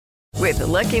With the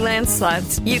Lucky Land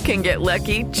Slots, you can get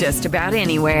lucky just about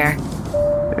anywhere.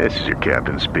 This is your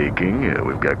captain speaking.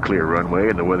 We've got clear runway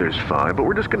and the weather's fine, but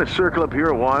we're just going to circle up here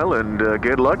a while and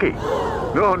get lucky.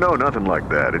 No, nothing like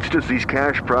that. It's just these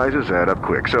cash prizes add up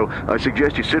quick. So I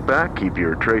suggest you sit back, keep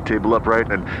your tray table upright,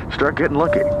 and start getting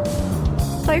lucky.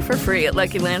 Play for free at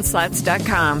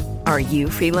LuckyLandSlots.com. Are you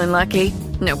feeling lucky?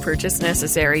 No purchase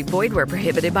necessary. Void where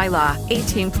prohibited by law.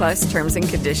 18 plus terms and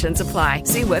conditions apply.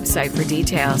 See website for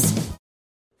details.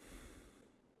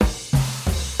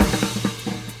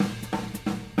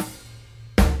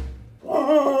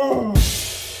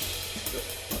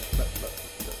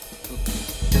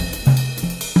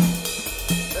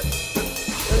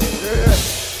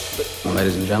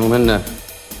 Ladies and gentlemen,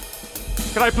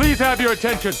 can I please have your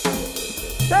attention?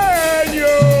 Can you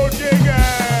dig it?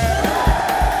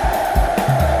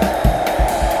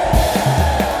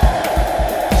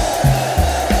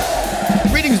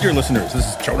 Greetings, dear listeners. This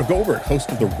is Jonah Goldberg,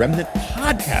 host of the Remnant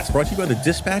Podcast, brought to you by the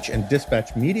Dispatch and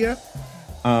Dispatch Media.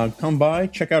 Come by,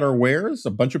 check out our wares.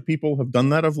 A bunch of people have done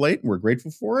that of late, and we're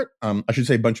grateful for it. I should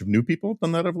say a bunch of new people have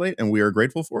done that of late, and we are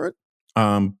grateful for it.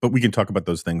 But we can talk about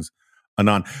those things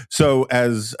anon. So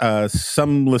as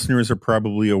some listeners are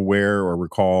probably aware or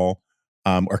recall,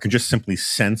 or can just simply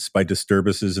sense by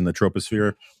disturbances in the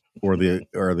troposphere or the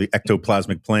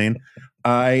ectoplasmic plane,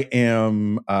 I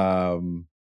am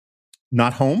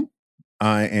not home.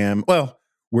 I am, well,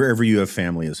 wherever you have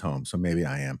family is home. So maybe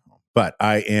I am home. But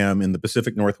I am in the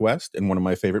Pacific Northwest in one of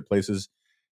my favorite places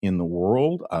in the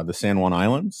world, the San Juan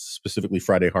Islands, specifically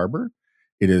Friday Harbor.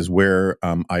 It is where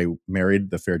I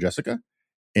married the fair Jessica.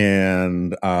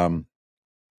 And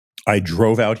I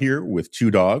drove out here with two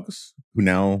dogs who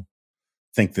now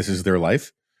think this is their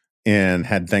life, and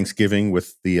had Thanksgiving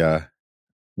with a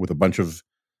bunch of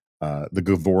the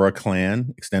Gavora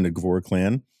clan, extended Gavora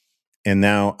clan. And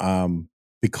now,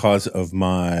 because of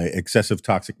my excessive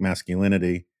toxic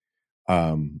masculinity,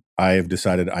 I have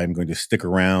decided I'm going to stick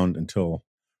around until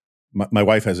my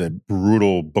wife has a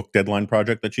brutal book deadline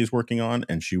project that she's working on,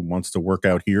 and she wants to work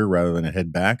out here rather than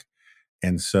head back.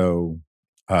 And so,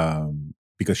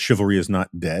 because chivalry is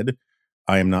not dead,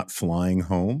 I am not flying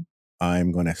home.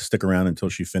 I'm going to stick around until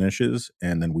she finishes,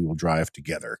 and then we will drive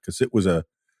together, because it was a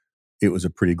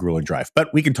pretty grueling drive.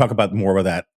 But we can talk about more of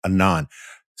that anon.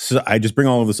 So I just bring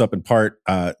all of this up in part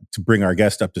to bring our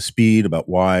guest up to speed about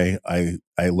why I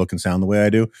look and sound the way I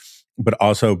do, but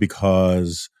also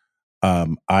because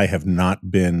I have not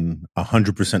been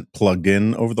 100% plugged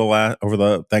in over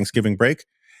the Thanksgiving break.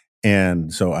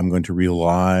 And so I'm going to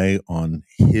rely on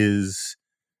his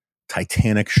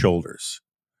titanic shoulders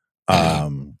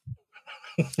to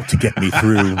get me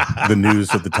through the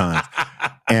news of the times.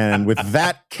 And with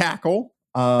that cackle,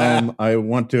 I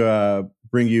want to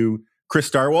bring you Chris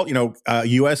Starwalt.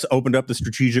 U.S. opened up the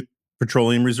Strategic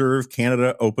Petroleum Reserve.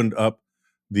 Canada opened up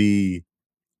the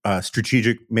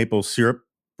Strategic Maple Syrup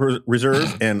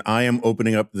Reserve. And I am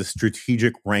opening up the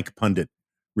Strategic Rank Pundit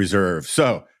Reserve.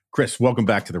 So, Chris, welcome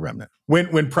back to the Remnant.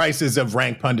 When prices of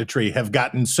rank punditry have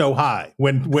gotten so high,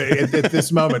 when at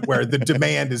this moment where the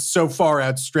demand is so far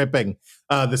outstripping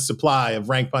the supply of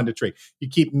rank punditry, you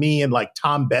keep me and like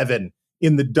Tom Bevan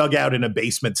in the dugout in a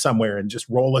basement somewhere and just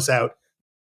roll us out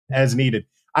as needed.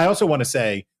 I also want to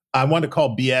say, I want to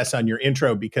call BS on your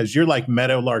intro, because you're like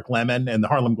Meadowlark Lemon and the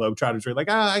Harlem Globetrotters. You're like,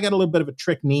 I got a little bit of a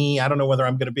trick knee. I don't know whether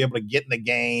I'm going to be able to get in the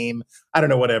game. I don't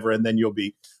know, whatever. And then you'll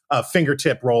be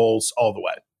fingertip rolls all the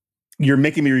way. You're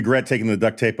making me regret taking the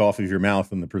duct tape off of your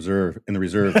mouth in the reserve.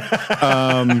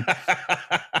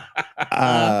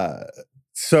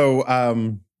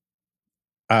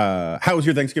 How was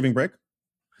your Thanksgiving break?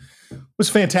 It was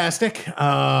fantastic,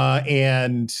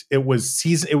 and it was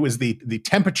season. It was the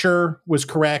temperature was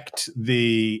correct,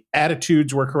 the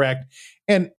attitudes were correct,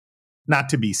 and not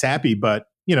to be sappy, but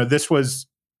this was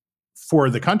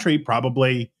for the country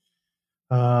probably.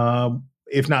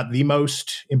 If not the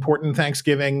most important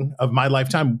Thanksgiving of my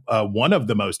lifetime, one of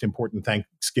the most important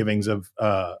Thanksgivings of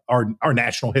our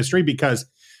national history, because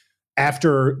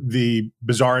after the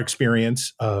bizarre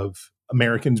experience of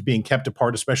Americans being kept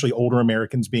apart, especially older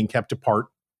Americans being kept apart,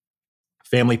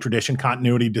 family tradition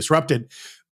continuity disrupted,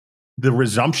 the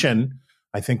resumption,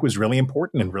 I think, was really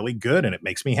important and really good, and it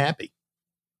makes me happy.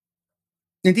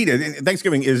 Indeed.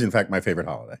 Thanksgiving is, in fact, my favorite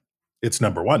holiday. It's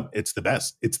number one. It's the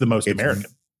best. It's the most American.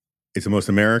 It's the most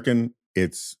American.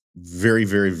 It's very,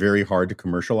 very, very hard to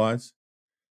commercialize.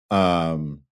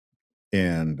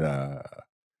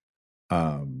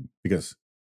 Because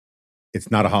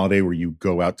it's not a holiday where you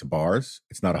go out to bars.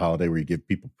 It's not a holiday where you give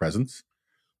people presents.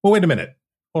 Well, wait a minute.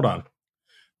 Hold on.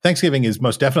 Thanksgiving is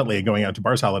most definitely a going out to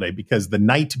bars holiday because the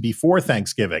night before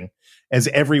Thanksgiving, as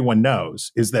everyone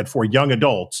knows, is that for young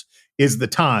adults is the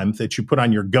time that you put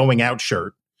on your going out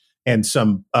shirt and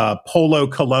some polo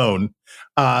cologne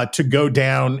to go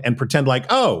down and pretend like,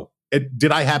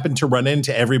 did I happen to run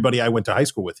into everybody I went to high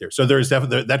school with here? So there's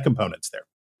definitely that component's there.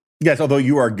 Yes, although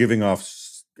you are giving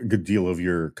off a good deal of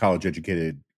your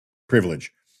college-educated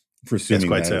privilege for assuming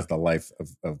that is the life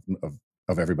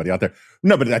of everybody out there.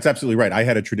 No, but that's absolutely right. I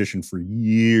had a tradition for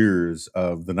years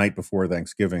of the night before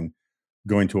Thanksgiving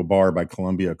going to a bar by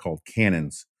Columbia called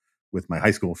Cannons with my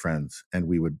high school friends, and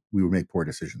we would make poor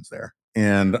decisions there.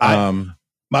 And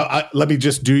let me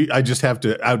just I just have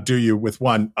to outdo you with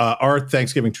one. Our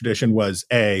Thanksgiving tradition was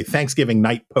a Thanksgiving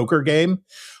night poker game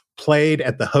played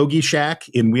at the Hoagie Shack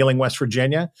in Wheeling, West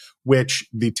Virginia, which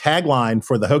the tagline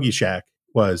for the Hoagie Shack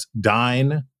was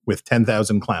 "Dine with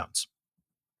 10,000 clowns."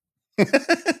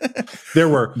 There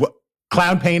were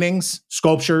clown paintings,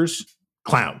 sculptures,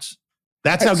 clowns.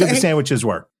 That's how good the sandwiches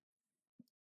were.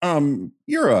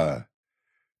 You're a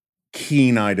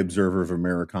keen-eyed observer of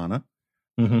Americana.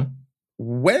 Mm-hmm.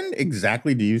 When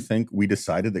exactly do you think we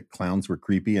decided that clowns were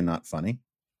creepy and not funny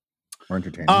or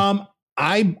entertaining?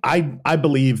 I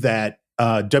believe that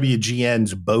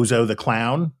WGN's Bozo the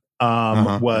Clown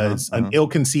was an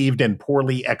ill-conceived and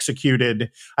poorly executed.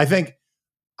 I think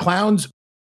clowns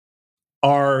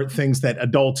are things that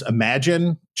adults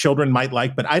imagine children might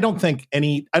like, but I don't think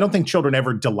children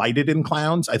ever delighted in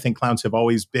clowns. I think clowns have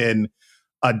always been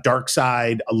a dark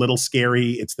side, a little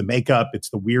scary. It's the makeup, it's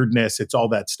the weirdness, it's all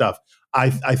that stuff. I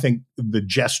think the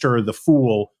jester, the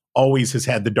fool, always has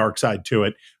had the dark side to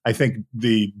it. I think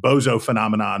the Bozo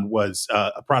phenomenon was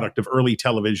a product of early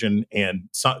television and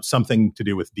something to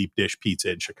do with deep dish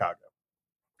pizza in Chicago.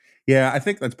 Yeah, I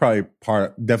think that's probably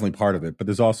definitely part of it. But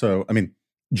there's also, I mean,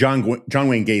 John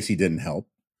Wayne Gacy didn't help.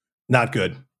 Not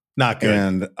good.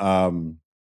 And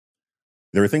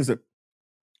there are things that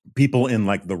people in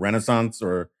like the Renaissance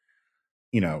or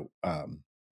 18th,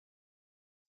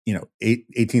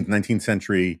 19th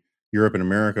century Europe and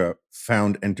America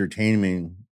found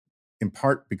entertaining in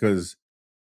part because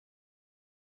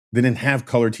they didn't have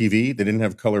color TV, they didn't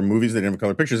have color movies, they didn't have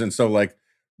color pictures, and so like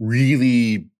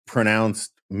really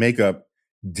pronounced makeup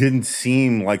didn't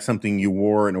seem like something you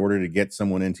wore in order to get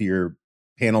someone into your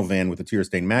panel van with a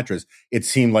tear-stained mattress. It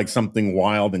seemed like something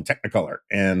wild and Technicolor,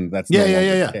 and that's no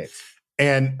longer the case.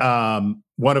 And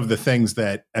one of the things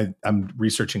that I'm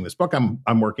researching this book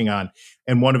I'm working on,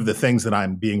 and one of the things that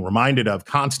I'm being reminded of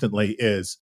constantly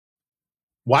is,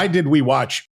 why did we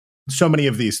watch so many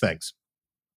of these things?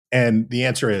 And the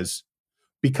answer is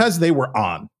because they were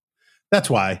on. That's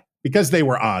why. Because they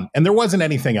were on, and there wasn't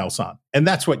anything else on, and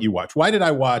that's what you watch. Why did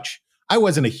I watch? I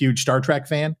wasn't a huge Star Trek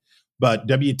fan, but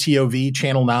WTOV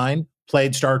Channel 9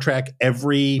 played Star Trek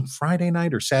every Friday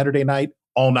night or Saturday night,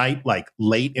 all night, like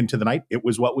late into the night. It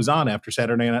was what was on after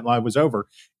Saturday Night Live was over,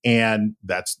 and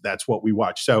that's what we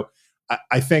watched. So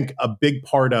I think a big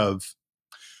part of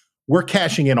we're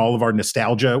cashing in all of our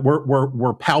nostalgia.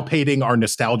 We're palpating our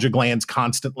nostalgia glands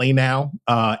constantly now,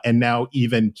 and now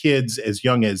even kids as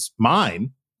young as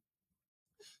mine,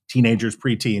 teenagers,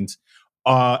 preteens,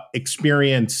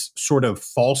 experience sort of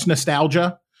false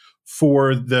nostalgia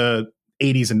for the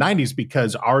 80s and 90s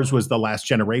because ours was the last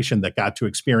generation that got to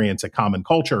experience a common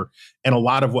culture. And a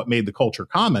lot of what made the culture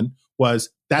common was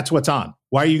that's what's on.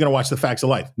 Why are you going to watch The Facts of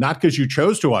Life? Not because you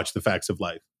chose to watch The Facts of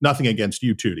Life. Nothing against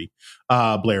you, Tootie,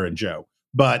 Blair and Joe,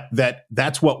 but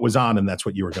that's what was on and that's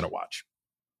what you were going to watch.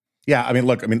 Yeah, I mean,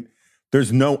 look,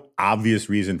 there's no obvious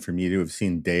reason for me to have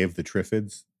seen Day of the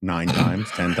Triffids 9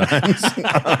 times, 10 times.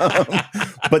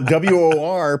 But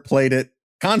WOR played it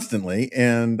constantly.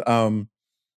 And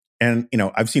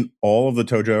I've seen all of the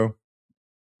Tojo.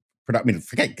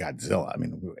 Forget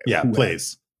Godzilla.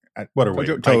 Please. What are we,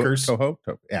 Tikers? Toho?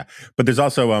 Yeah. But there's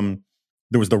also,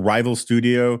 there was the Rival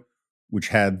Studio, which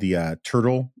had the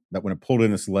turtle that when it pulled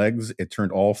in its legs, it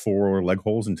turned all 4 leg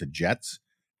holes into jets.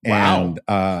 Wow.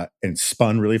 And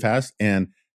spun really fast. And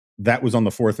that was on the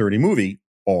 4:30 movie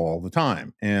all the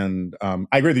time. And I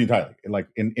agree with you entirely. Like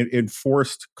in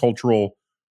forced cultural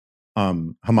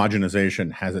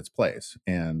homogenization has its place.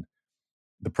 And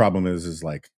the problem is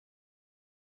like,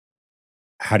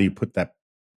 how do you put that?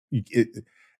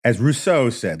 As Rousseau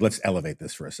said, let's elevate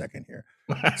this for a second here.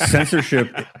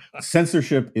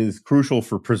 Censorship is crucial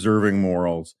for preserving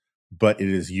morals, but it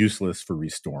is useless for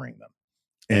restoring them.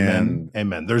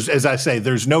 Amen. There's, as I say,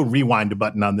 there's no rewind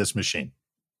button on this machine.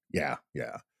 Yeah.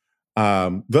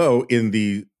 Though in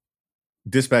the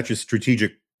Dispatch's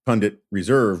strategic pundit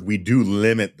reserve, we do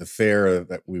limit the fare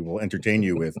that we will entertain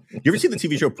you with. You ever see the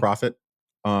TV show Prophet?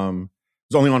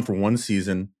 was only on for one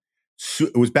season. So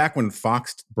it was back when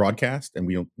Fox broadcast, and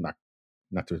we don't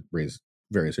not to raise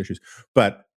various issues,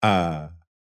 but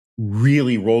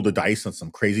really rolled the dice on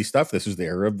some crazy stuff. This was the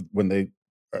era of when they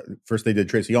first they did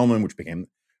Tracy Ullman, which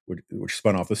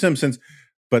spun off The Simpsons,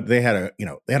 but they had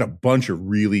a bunch of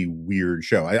really weird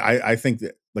show. I think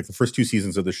that like the first two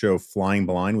seasons of the show, Flying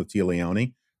Blind with Tia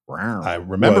Leone, I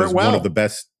remember it well. One of the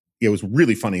best. It was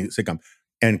really funny sitcom.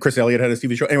 And Chris Elliott had a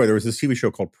TV show. Anyway, there was this TV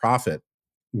show called Prophet,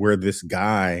 where this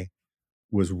guy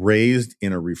was raised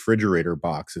in a refrigerator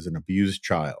box as an abused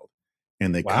child,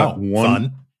 and they cut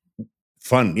one.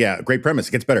 Fun, yeah, great premise.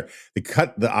 It gets better. They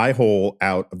cut the eye hole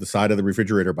out of the side of the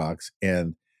refrigerator box,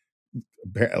 and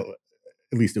at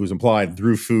least it was implied,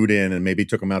 threw food in and maybe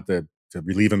took him out to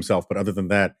relieve himself. But other than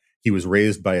that, he was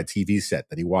raised by a TV set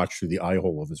that he watched through the eye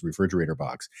hole of his refrigerator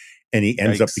box. And he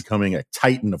ends up becoming a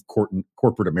titan of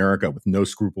corporate America with no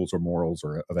scruples or morals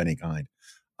or of any kind.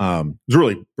 It's a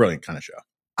really brilliant kind of show.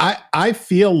 I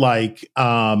feel like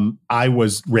I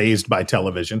was raised by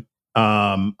television.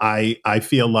 I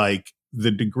feel like the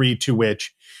degree to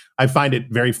which I find it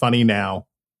very funny now,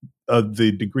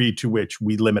 the degree to which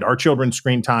we limit our children's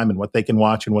screen time and what they can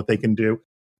watch and what they can do.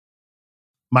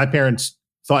 My parents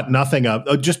thought nothing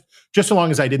of just so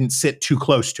long as I didn't sit too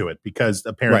close to it, because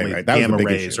apparently gamma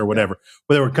rays or whatever,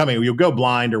 where they were coming, you'll go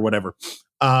blind or whatever.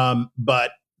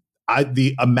 But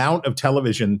the amount of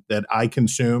television that I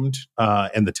consumed,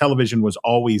 and the television was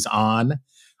always on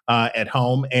at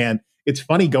home. And it's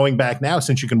funny going back now,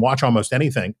 since you can watch almost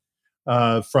anything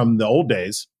from the old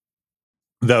days,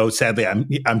 though sadly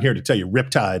I'm here to tell you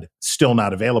Riptide still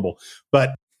not available.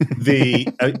 But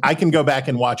I can go back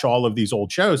and watch all of these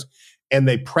old shows, and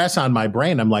they press on my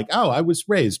brain. I'm like, oh, I was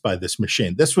raised by this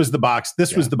machine. This was the box.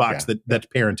 This was the box that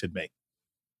parented me.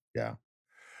 Yeah.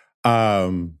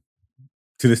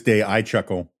 To this day, I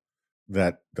chuckle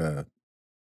that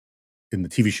in the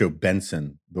TV show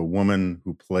Benson, the woman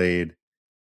who played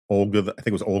Olga, I think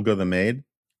it was Olga the maid.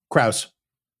 Krause,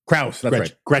 that's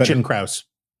right. Gretchen Krause.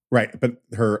 Right. But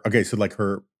her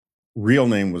real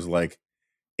name was like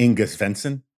Inga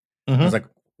Svensson. Mm-hmm. I was like,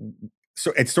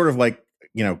 so it's sort of like,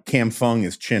 Cam Fung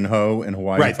is Chin Ho in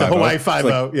Hawaii. Right. The Hawaii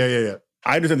Five-0. Like, yeah.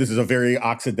 I understand this is a very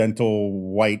Occidental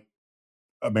white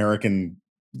American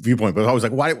viewpoint, but I was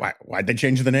like, why'd they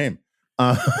change the name?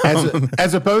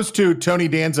 As opposed to Tony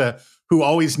Danza, who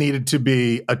always needed to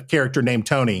be a character named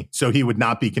Tony, so he would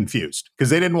not be confused, because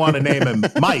they didn't want to name him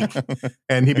Mike,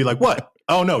 and he'd be like, "What?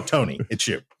 Oh no, Tony, it's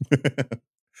you."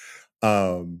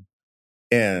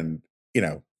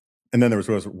 And then there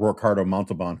was Ricardo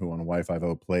Montalban, who on Hawaii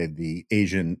Five-0 played the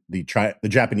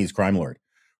Japanese crime lord,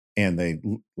 and they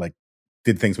like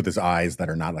did things with his eyes that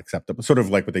are not acceptable, sort of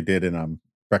like what they did in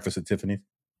Breakfast at Tiffany's.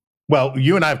 Well,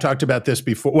 you and I have talked about this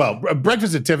before. Well,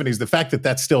 Breakfast at Tiffany's, the fact that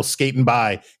that's still skating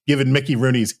by, given Mickey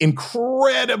Rooney's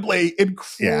incredibly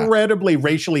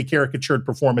racially caricatured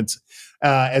performance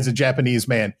as a Japanese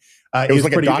man. It was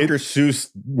like a Dr.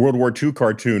 Seuss World War II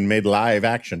cartoon made live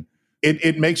action.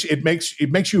 It makes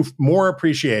you more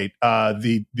appreciate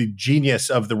the genius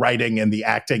of the writing and the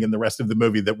acting and the rest of the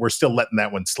movie, that we're still letting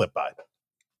that one slip by.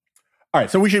 All right,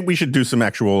 so we should do some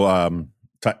actual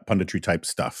punditry type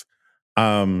stuff.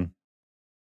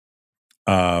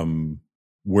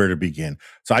 Where to begin?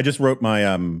 So I just wrote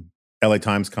my LA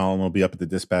Times column. It'll be up at the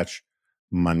Dispatch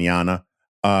mañana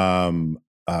on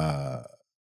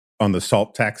the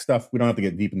SALT tax stuff. We don't have to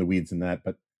get deep in the weeds in that,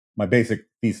 but my basic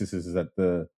thesis is that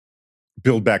the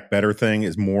Build Back Better thing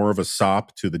is more of a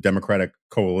sop to the Democratic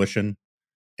coalition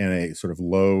and a sort of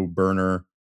low burner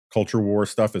culture war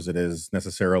stuff as it is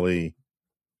necessarily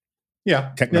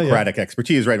technocratic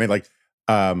expertise, right? I mean, like,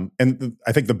 and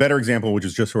I think the better example, which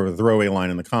is just sort of a throwaway line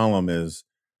in the column, is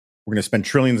we're going to spend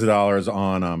trillions of dollars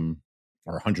on,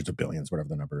 or hundreds of billions, whatever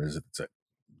the number is. It's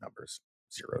numbers,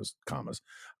 zeros, commas.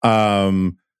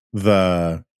 On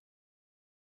the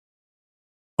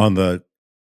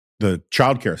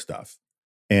childcare stuff,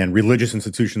 and religious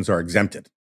institutions are exempted,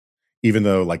 even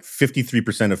though like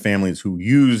 53% of families who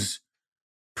use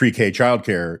pre-K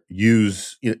childcare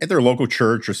use at their local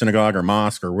church or synagogue or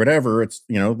mosque or whatever. It's,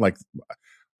 like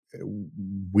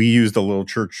we used a little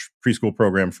church preschool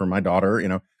program for my daughter,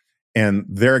 and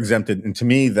they're exempted. And to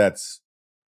me, that's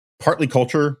partly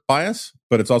culture bias,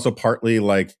 but it's also partly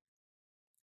like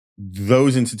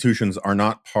those institutions are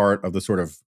not part of the sort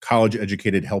of college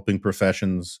educated helping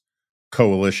professions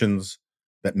coalitions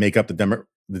that make up the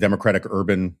Democratic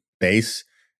urban base.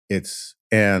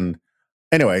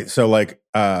 Anyway, so like,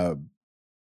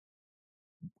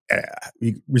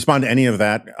 you respond to any of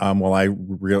that while I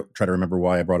try to remember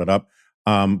why I brought it up.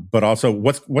 But also,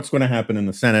 what's going to happen in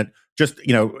the Senate? Just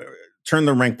turn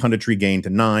the rank punditry gain to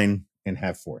 9 and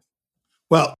have 4th?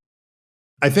 Well,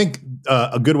 I think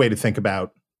a good way to think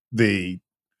about the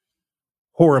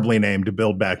horribly named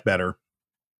Build Back Better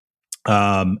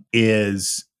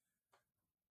is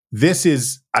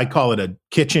I call it a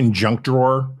kitchen junk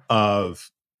drawer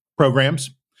of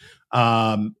programs.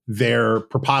 They're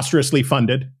preposterously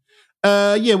funded.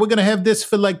 We're going to have this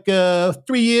for like 3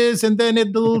 years and then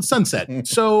it'll sunset.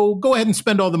 So go ahead and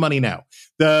spend all the money now.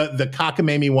 The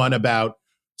cockamamie one about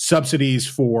subsidies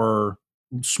for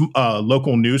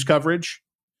local news coverage,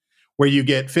 where you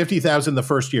get $50,000 the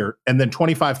first year and then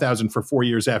 $25,000 for 4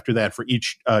 years after that for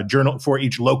each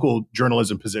each local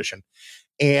journalism position.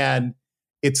 And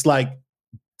it's like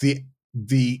the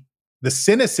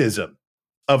cynicism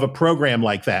of a program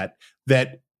like that,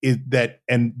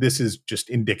 and this is just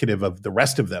indicative of the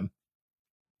rest of them,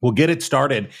 will get it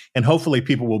started and hopefully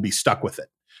people will be stuck with it.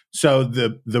 So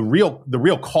the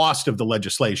real cost of the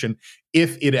legislation,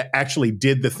 if it actually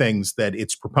did the things that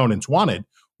its proponents wanted,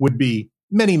 would be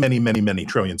many, many, many, many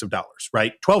trillions of dollars,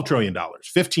 right? $12 trillion,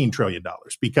 $15 trillion,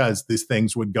 because these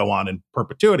things would go on in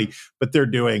perpetuity. But they're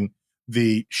doing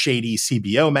the shady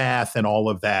CBO math and all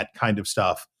of that kind of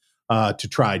stuff to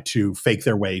try to fake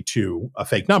their way to a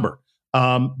fake number.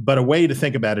 But a way to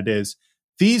think about it is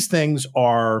these things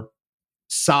are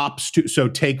sops to, so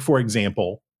take, for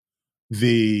example,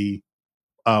 the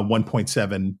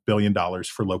 $1.7 billion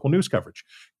for local news coverage.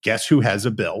 Guess who has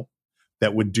a bill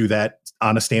that would do that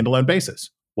on a standalone basis?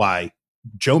 Why,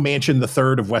 Joe Manchin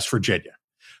III of West Virginia.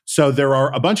 So there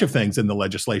are a bunch of things in the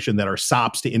legislation that are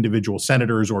sops to individual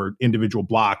senators or individual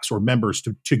blocks or members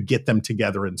to get them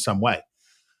together in some way.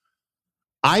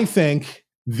 I think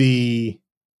the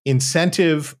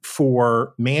incentive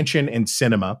for Manchin and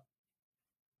Sinema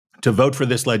to vote for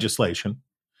this legislation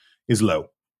is low.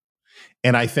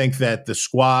 And I think that the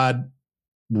squad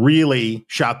really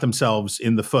shot themselves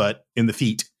in the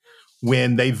feet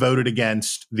when they voted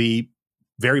against the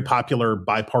very popular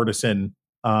bipartisan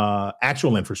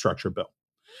actual infrastructure bill.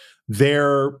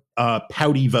 Their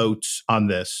pouty votes on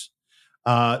this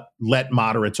let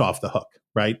moderates off the hook,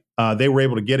 right? They were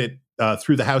able to get it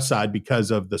through the House side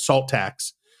because of the SALT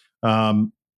tax.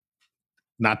 Not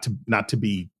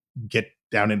to get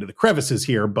down into the crevices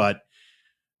here, but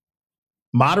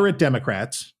moderate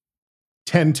Democrats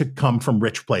tend to come from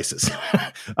rich places.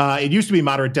 It used to be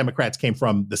moderate Democrats came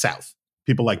from the South,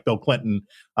 people like Bill Clinton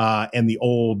and the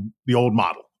old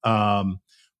model.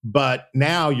 But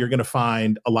now you're going to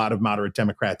find a lot of moderate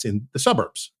Democrats in the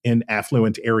suburbs, in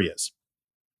affluent areas.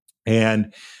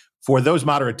 And for those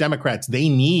moderate Democrats, they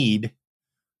need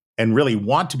and really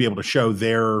want to be able to show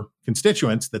their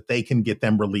constituents that they can get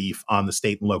them relief on the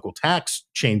state and local tax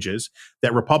changes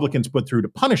that Republicans put through to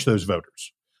punish those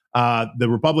voters. The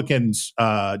Republicans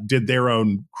did their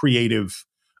own creative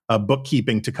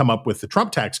bookkeeping to come up with the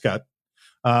Trump tax cut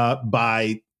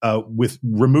with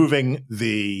removing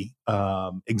the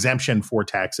exemption for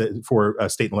taxes for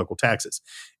state and local taxes.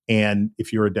 And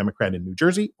if you're a Democrat in New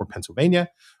Jersey or Pennsylvania,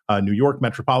 New York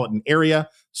metropolitan area,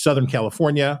 Southern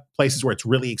California, places where it's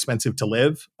really expensive to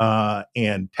live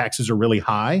and taxes are really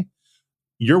high,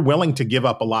 you're willing to give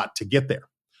up a lot to get there.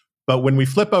 But when we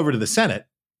flip over to the Senate,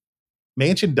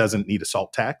 Manchin doesn't need a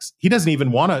SALT tax. He doesn't need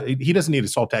a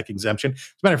SALT tax exemption. As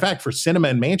a matter of fact, for Sinema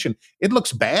and Manchin, it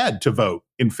looks bad to vote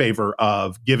in favor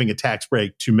of giving a tax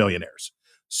break to millionaires.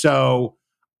 So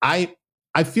I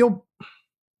feel,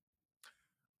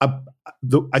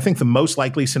 I think the most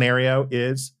likely scenario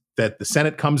is that the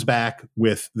Senate comes back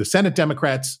with the Senate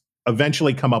Democrats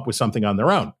eventually come up with something on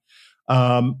their own.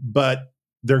 But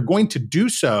they're going to do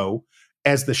so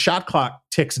as the shot clock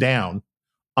ticks down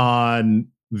on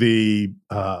the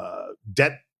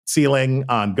debt ceiling,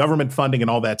 on government funding and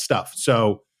all that stuff.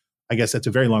 So I guess that's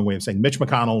a very long way of saying Mitch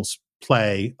McConnell's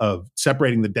play of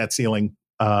separating the debt ceiling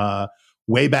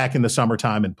way back in the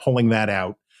summertime and pulling that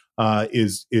out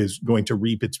is going to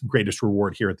reap its greatest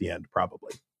reward here at the end,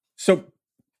 probably. So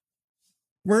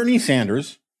Bernie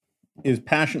Sanders is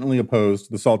passionately opposed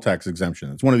to the SALT tax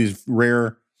exemption. It's one of these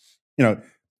rare,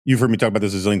 you've heard me talk about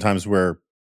this a zillion times, where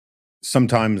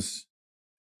sometimes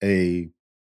a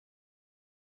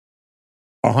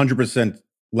 100%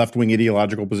 left-wing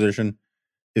ideological position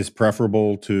is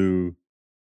preferable to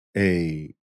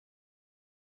let's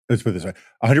put it this way,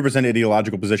 100%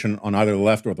 ideological position on either the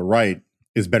left or the right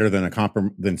is better than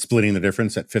than splitting the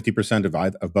difference at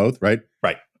 50% of both, right?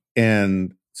 Right.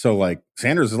 And so like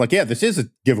Sanders is like, yeah, this is a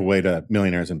giveaway to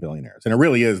millionaires and billionaires. And it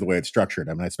really is the way it's structured.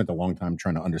 I mean, I spent a long time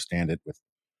trying to understand it with,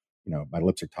 my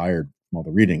lips are tired from all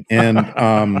the reading. And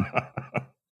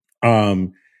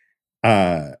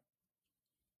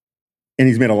and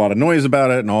he's made a lot of noise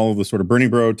about it, and all of the sort of Bernie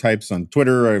bro types on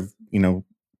Twitter, I've,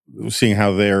 seeing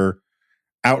how they're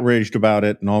outraged about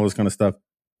it and all this kind of stuff.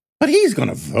 But he's going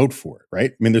to vote for it, right?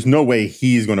 I mean, there's no way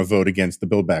he's going to vote against the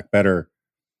Build Back Better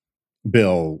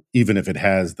bill, even if it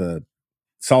has the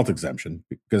SALT exemption,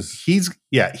 because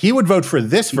he would vote for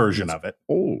this version of it.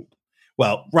 Old.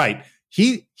 Well, right.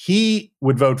 He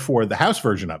would vote for the House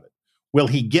version of it. Will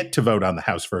he get to vote on the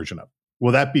House version of it?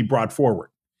 Will that be brought forward?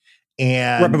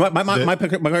 And right, but my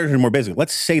question is more basic.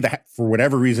 Let's say that for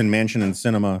whatever reason, Manchin and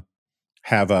Sinema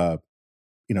have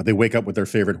they wake up with their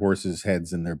favorite horses'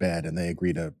 heads in their bed and they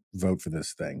agree to vote for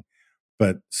this thing.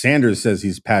 But Sanders says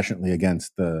he's passionately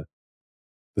against the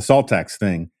SALT tax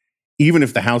thing. Even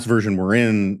if the House version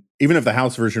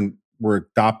were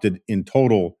adopted in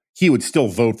total, he would still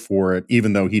vote for it,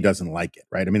 even though he doesn't like it,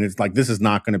 right? I mean, it's like, this is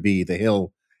not going to be the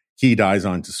hill he dies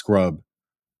on to scrub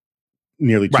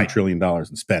nearly $2 trillion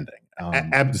in spending,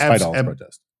 despite all his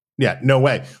protests. Yeah, no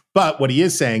way. But what he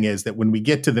is saying is that when we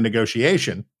get to the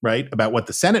negotiation, right, about what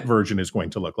the Senate version is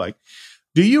going to look like,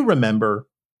 do you remember,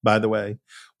 by the way,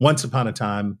 once upon a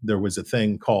time, there was a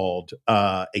thing called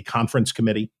a conference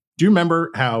committee? Do you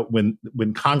remember how when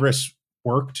Congress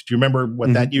worked? Do you remember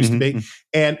what that used to be?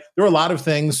 And there were a lot of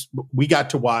things we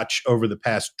got to watch over the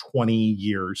past 20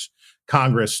 years,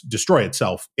 Congress destroy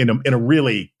itself in a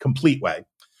really complete way.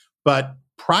 But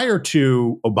prior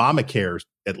to Obamacare,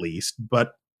 at least,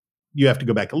 but you have to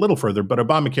go back a little further, but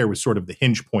Obamacare was sort of the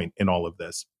hinge point in all of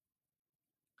this.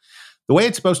 The way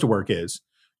it's supposed to work is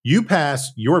you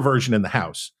pass your version in the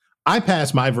House. I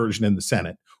pass my version in the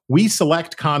Senate. We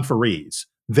select conferees.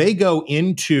 They go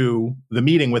into the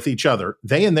meeting with each other.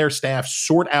 They and their staff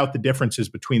sort out the differences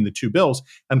between the two bills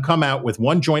and come out with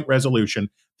one joint resolution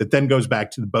that then goes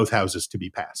back to both houses to be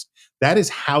passed. That is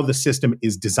how the system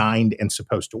is designed and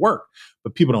supposed to work.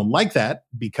 But people don't like that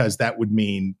because that would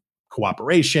mean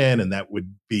cooperation, and that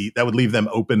would leave them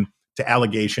open to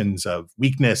allegations of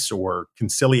weakness or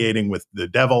conciliating with the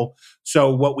devil.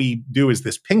 So what we do is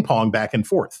this ping pong back and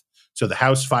forth. So the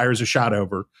House fires a shot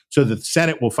over, so the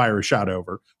Senate will fire a shot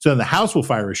over, so then the House will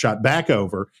fire a shot back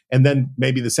over, and then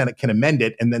maybe the Senate can amend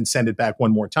it and then send it back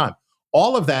one more time.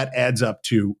 All of that adds up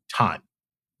to time,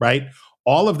 right?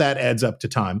 All of that adds up to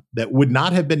time that would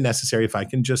not have been necessary. If I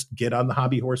can just get on the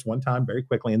hobby horse one time very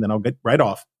quickly, and then I'll get right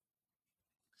off.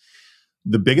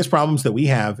 The biggest problems that we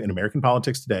have in American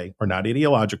politics today are not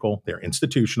ideological, they're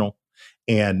institutional.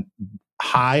 And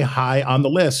high on the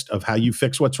list of how you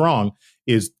fix what's wrong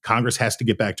is Congress has to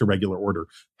get back to regular order,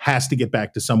 has to get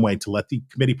back to some way to let the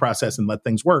committee process and let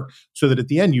things work so that at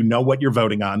the end, you know what you're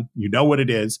voting on, you know what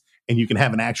it is, and you can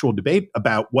have an actual debate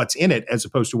about what's in it as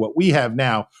opposed to what we have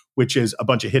now, which is a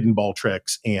bunch of hidden ball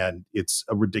tricks. And it's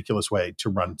a ridiculous way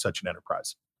to run such an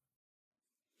enterprise.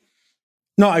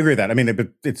 No, I agree with that. I mean, it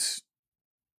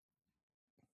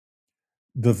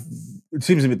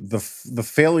seems to me the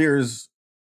failures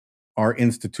are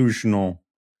institutional,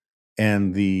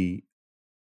 and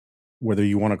whether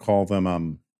you want to call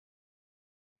them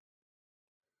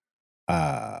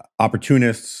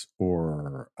opportunists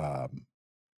or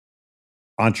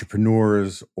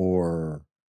entrepreneurs or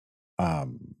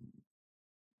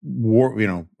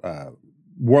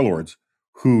warlords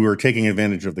who are taking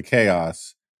advantage of the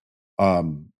chaos,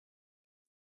 are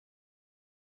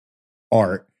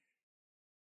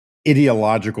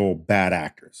ideological bad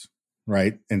actors,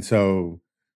 right? And so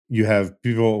you have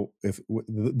people, if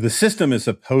the system is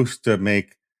supposed to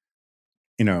make,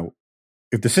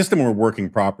 if the system were working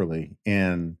properly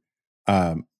and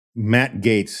Matt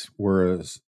Gaetz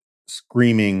was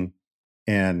screaming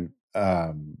and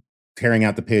tearing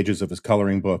out the pages of his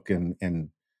coloring book and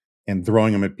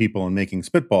throwing them at people and making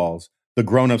spitballs, the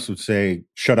grown-ups would say,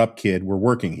 "Shut up, kid, we're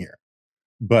working here."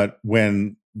 But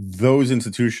when those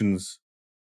institutions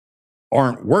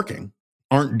aren't working,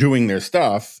 aren't doing their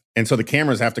stuff, and so the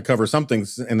cameras have to cover something,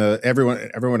 and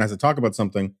everyone has to talk about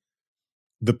something,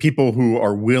 the people who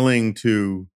are willing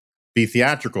to be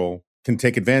theatrical can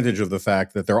take advantage of the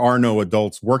fact that there are no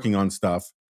adults working on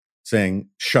stuff saying,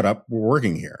 "Shut up, we're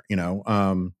working here."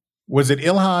 Was it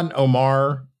Ilhan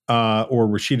Omar or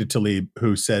Rashida Tlaib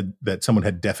who said that someone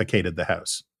had defecated the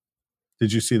House?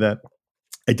 Did you see that?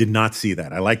 I did not see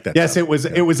that. I like that. Yes, though. It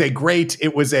was a great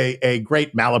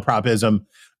malapropism.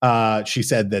 She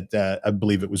said that I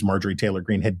believe it was Marjorie Taylor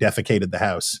Greene had defecated the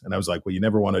House, and I was like, well, you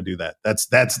never want to do that.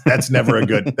 That's never a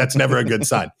good good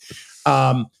sign.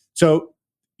 So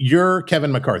you're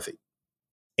Kevin McCarthy,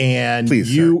 and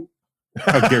please, you. Sir.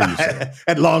 How dare you, sir?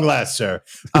 At long last, sir.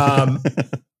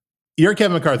 You're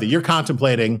Kevin McCarthy. You're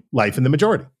contemplating life in the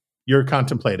majority. You're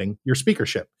contemplating your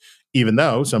speakership, even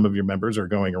though some of your members are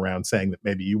going around saying that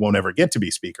maybe you won't ever get to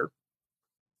be speaker.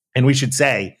 And we should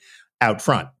say out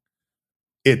front,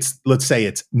 let's say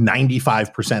it's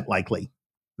 95% likely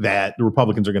that the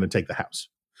Republicans are going to take the House.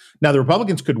 Now, the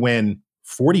Republicans could win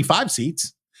 45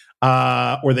 seats,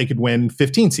 or they could win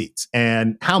 15 seats.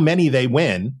 And how many they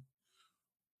win,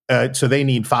 so they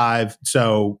need 5.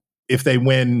 So if they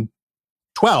win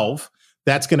 12,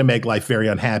 that's going to make life very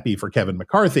unhappy for Kevin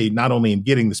McCarthy, not only in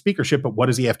getting the speakership, but what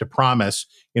does he have to promise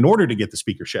in order to get the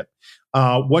speakership?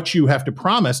 What you have to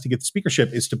promise to get the speakership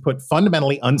is to put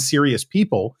fundamentally unserious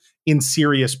people in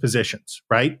serious positions,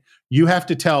 right? You have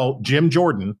to tell Jim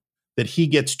Jordan that he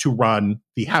gets to run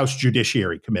the House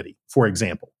Judiciary Committee, for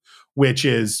example, which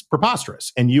is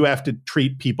preposterous. And you have to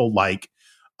treat people like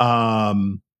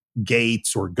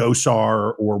Gates or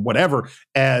Gosar or whatever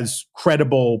as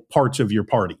credible parts of your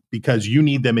party, because you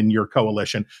need them in your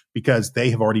coalition, because they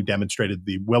have already demonstrated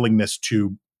the willingness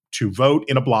to vote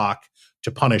in a block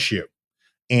to punish you.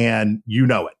 And you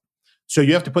know it. So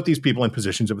you have to put these people in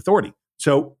positions of authority.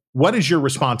 So what is your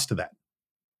response to that?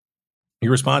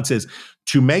 Your response is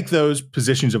to make those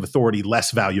positions of authority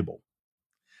less valuable.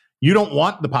 You don't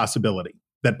want the possibility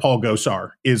that Paul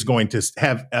Gosar is going to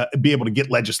have be able to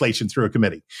get legislation through a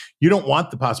committee. You don't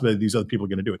want the possibility these other people are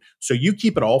going to do it. So you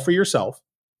keep it all for yourself.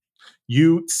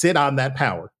 You sit on that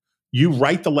power. You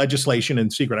write the legislation in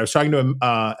secret. I was talking to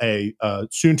a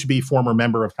soon-to-be former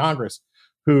member of Congress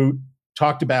who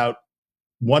talked about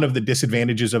one of the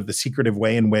disadvantages of the secretive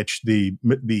way in which the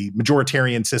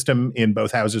majoritarian system in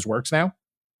both houses works now.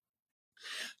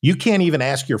 You can't even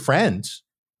ask your friends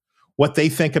what they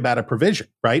think about a provision,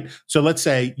 right? So let's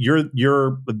say you're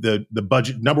the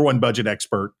budget number one budget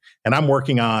expert, and I'm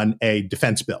working on a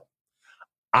defense bill.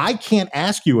 I can't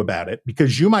ask you about it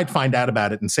because you might find out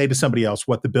about it and say to somebody else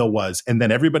what the bill was, and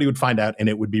then everybody would find out and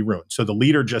it would be ruined. So the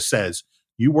leader just says,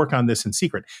 you work on this in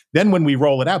secret. Then when we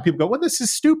roll it out, people go, well, this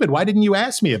is stupid. Why didn't you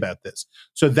ask me about this?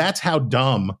 So that's how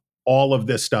dumb all of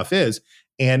this stuff is.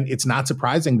 And it's not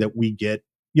surprising that we get,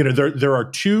 there are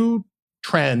two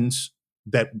trends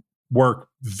that work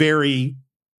very,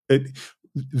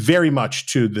 very much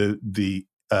to the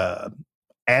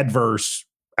adverse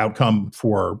outcome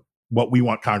for what we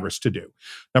want Congress to do.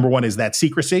 Number one is that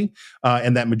secrecy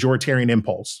and that majoritarian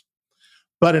impulse.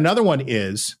 But another one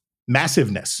is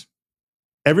massiveness.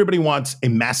 Everybody wants a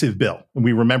massive bill. And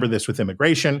we remember this with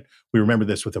immigration. We remember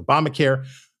this with Obamacare.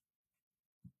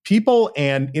 People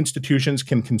and institutions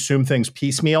can consume things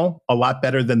piecemeal a lot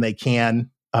better than they can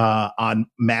on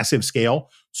massive scale.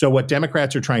 So what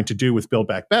Democrats are trying to do with Build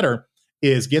Back Better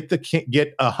is get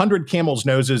 100 camels'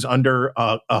 noses under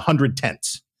 100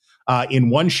 tents in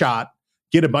one shot,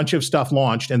 get a bunch of stuff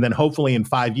launched, and then hopefully in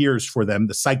 5 years for them,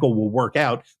 the cycle will work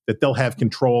out that they'll have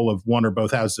control of one or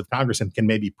both houses of Congress and can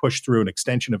maybe push through an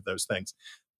extension of those things.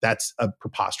 That's a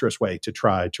preposterous way to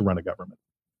try to run a government.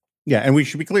 Yeah, and we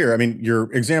should be clear. I mean,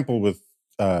 your example with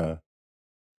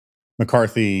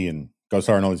McCarthy and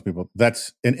Gosar and all these people,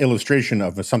 that's an illustration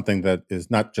of something that is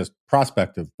not just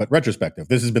prospective, but retrospective.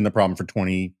 This has been the problem for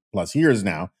 20 plus years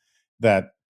now,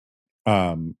 that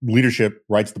leadership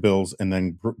writes the bills and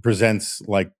then presents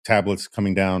like tablets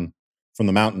coming down from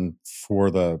the mountain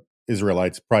for the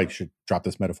Israelites. Probably should drop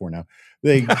this metaphor now.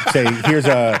 They say, here's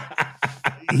a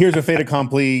fait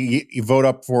accompli. You vote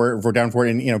up for it, vote down for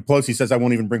it. And, Pelosi says, I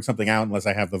won't even bring something out unless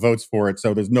I have the votes for it.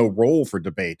 So there's no role for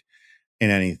debate in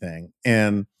anything.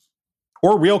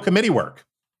 Or real committee work.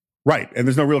 Right. And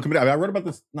there's no real committee. I wrote about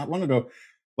this not long ago.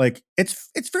 Like,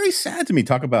 it's very sad to me,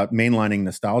 talk about mainlining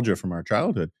nostalgia from our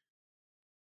childhood.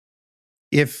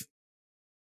 If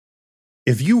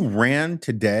you ran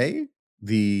today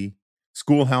the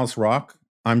Schoolhouse Rock,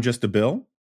 I'm Just a Bill,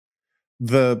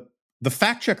 the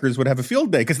fact checkers would have a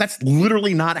field day, because that's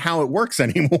literally not how it works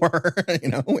anymore,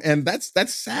 and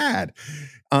that's sad.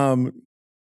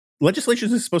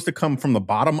 Legislation is supposed to come from the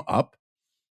bottom up.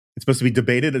 It's supposed to be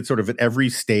debated at every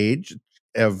stage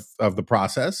of the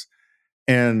process.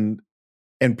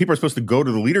 And people are supposed to go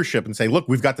to the leadership and say, look,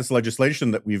 we've got this legislation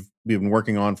that we've been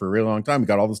working on for a really long time. We've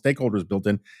got all the stakeholders built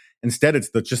in. Instead, it's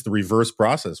just the reverse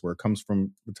process where it comes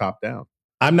from the top down.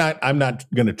 I'm not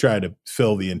going to try to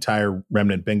fill the entire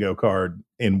remnant bingo card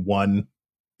in one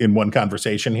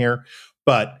conversation here.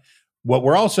 But what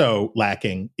we're also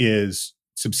lacking is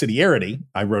subsidiarity.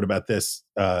 I wrote about this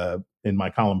in my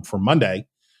column for Monday,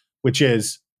 which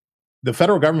is the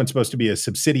federal government's supposed to be a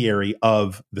subsidiary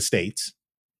of the states.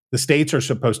 The states are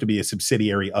supposed to be a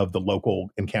subsidiary of the local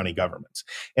and county governments.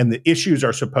 And the issues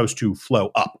are supposed to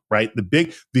flow up, right?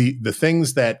 The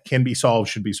things that can be solved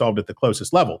should be solved at the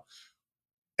closest level.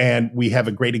 And we have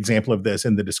a great example of this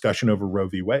in the discussion over Roe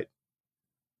v. Wade.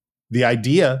 The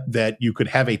idea that you could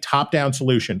have a top-down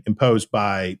solution imposed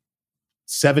by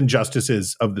 7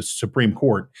 justices of the Supreme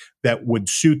Court that would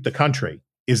suit the country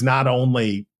is not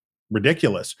only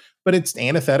ridiculous, but it's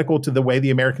antithetical to the way the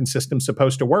American system's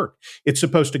supposed to work. It's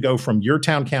supposed to go from your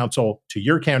town council to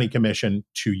your county commission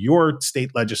to your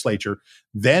state legislature,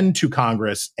 then to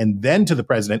Congress, and then to the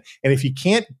president. And if you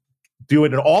can't do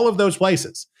it in all of those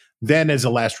places, then as a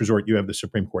last resort, you have the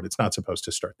Supreme Court. It's not supposed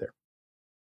to start there.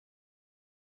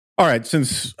 All right,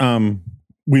 since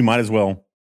we might as well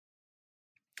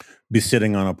be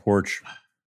sitting on a porch.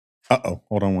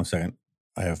 Hold on one second.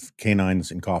 I have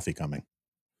canines and coffee coming.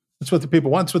 That's what the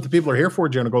people want. That's what the people are here for,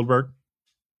 Jonah Goldberg.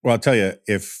 Well, I'll tell you,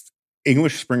 if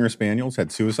English Springer Spaniels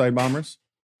had suicide bombers,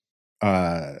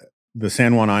 the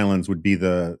San Juan Islands would be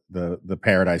the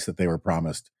paradise that they were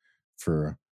promised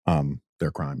for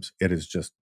their crimes.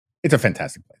 It's a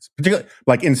fantastic place. Particularly,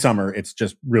 like in summer, it's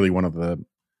just really one of the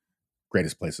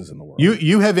greatest places in the world.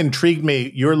 You have intrigued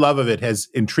me. Your love of it has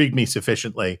intrigued me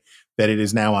sufficiently that it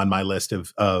is now on my list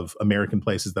of American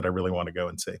places that I really want to go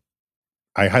and see.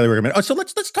 I highly recommend. Oh, so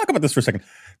let's talk about this for a second.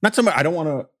 Not so much. I don't want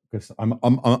to, because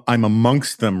I'm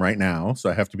amongst them right now, so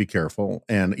I have to be careful.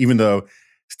 And even though,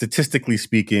 statistically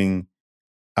speaking,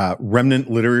 remnant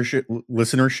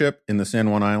listenership in the San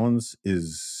Juan Islands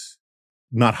is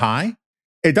not high,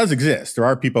 it does exist. There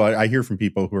are people I hear from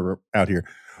people who are out here,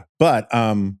 but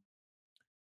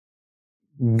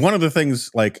one of the things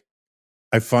like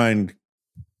I find,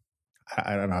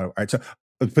 I don't know. All right, so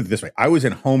let's put it this way. I was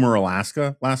in Homer,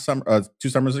 Alaska last summer, 2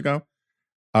 summers ago.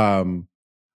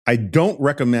 I don't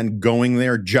recommend going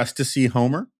there just to see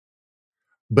Homer,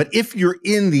 but if you're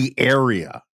in the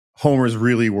area, Homer is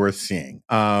really worth seeing.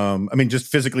 I mean, just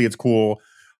physically, it's cool.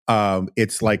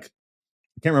 It's like,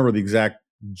 I can't remember the exact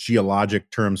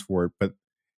geologic terms for it, but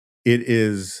it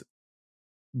is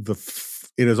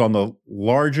on the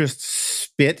largest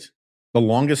spit, the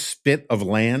longest spit of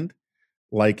land,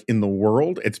 like in the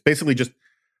world. It's basically just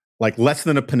like less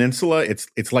than a peninsula.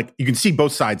 It's like you can see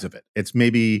both sides of it. It's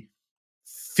maybe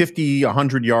 50,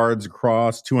 100 yards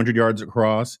across, 200 yards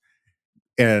across,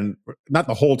 and not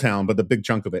the whole town, but the big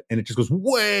chunk of it. And it just goes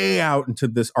way out into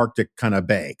this Arctic kind of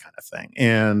bay kind of thing.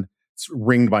 And it's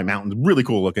ringed by mountains, really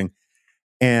cool looking.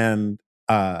 And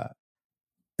the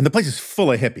place is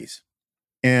full of hippies.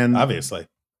 And obviously,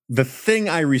 the thing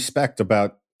I respect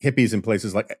about hippies in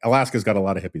places like Alaska's got a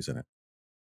lot of hippies in it,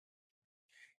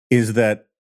 is that,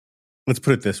 let's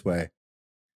put it this way.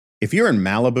 If you're in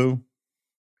Malibu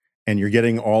and you're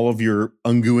getting all of your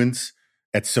unguents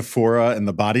at Sephora and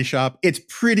the Body Shop, it's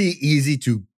pretty easy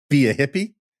to be a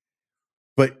hippie.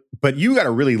 But you got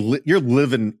to really, you're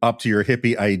living up to your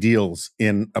hippie ideals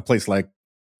in a place like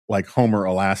Homer,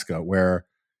 Alaska, where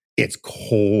it's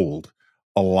cold.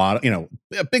 A lot of,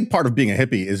 a big part of being a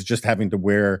hippie is just having to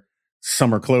wear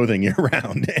summer clothing year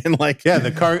round. And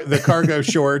the cargo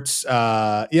shorts.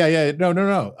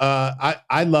 No.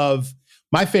 I love,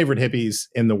 my favorite hippies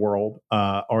in the world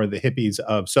are the hippies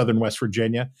of Southern West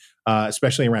Virginia,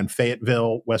 especially around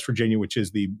Fayetteville, West Virginia, which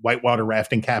is the whitewater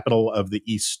rafting capital of the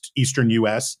eastern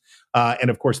U.S. And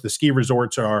of course, the ski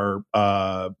resorts are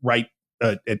right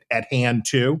at hand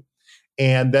too.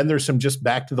 And then there's some just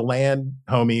back to the land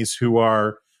homies who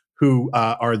are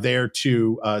there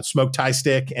to smoke tie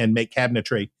stick and make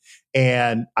cabinetry,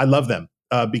 and I love them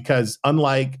because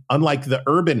unlike the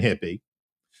urban hippie,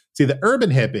 the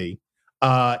urban hippie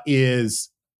is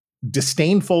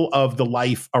disdainful of the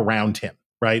life around him.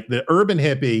 Right, the urban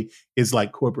hippie is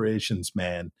like corporations,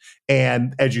 man,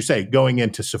 and as you say, going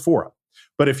into Sephora.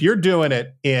 But if you're doing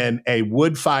it in a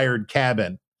wood-fired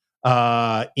cabin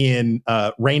in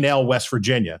Raynell, West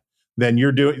Virginia, then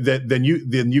you're doing that. Then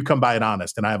you come by it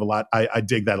honest, and I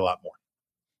dig that a lot more.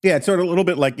 Yeah, it's sort of a little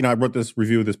bit like I wrote this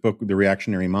review of this book, The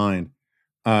Reactionary Mind,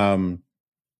 and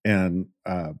we don't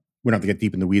have to get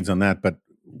deep in the weeds on that, but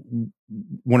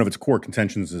one of its core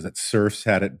contentions is that serfs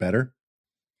had it better,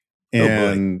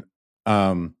 and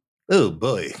oh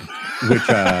boy, which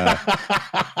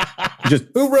just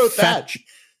who wrote that?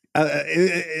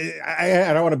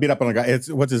 I don't want to beat up on a guy. It's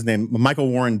what's his name, Michael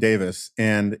Warren Davis,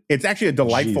 and it's actually a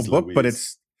delightful book. Louise. But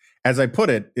it's, as I put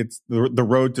it, it's the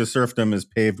road to serfdom is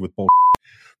paved with bullshit,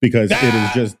 because it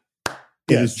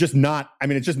is just not. I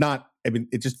mean, it's just not. I mean,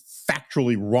 it's just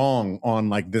factually wrong on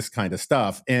like this kind of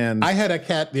stuff. And I had a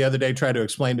cat the other day try to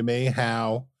explain to me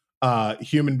how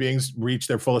human beings reach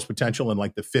their fullest potential in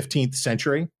like the 15th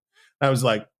century. I was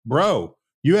like, bro,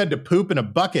 you had to poop in a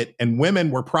bucket and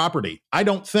women were property. I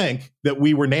don't think that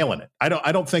we were nailing it. I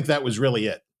don't think that was really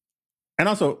it. And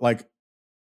also, like,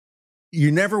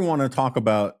 you never want to talk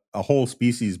about a whole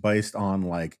species based on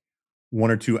like one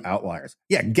or two outliers.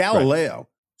 Yeah, Galileo,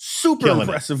 super Killing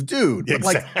impressive dude.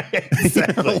 But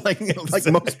Exactly. Like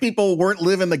most people weren't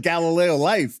living the Galileo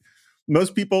life.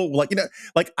 Most people,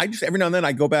 I just every now and then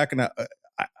I go back and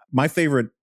my favorite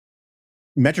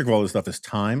metric of all this stuff is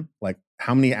time. Like,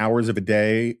 how many hours of a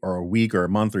day or a week or a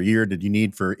month or a year did you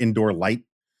need for indoor light?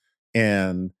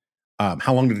 And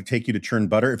how long did it take you to churn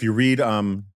butter? If you read,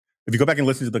 if you go back and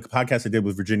listen to the podcast I did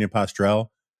with Virginia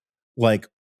Postrel, like,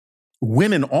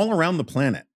 women all around the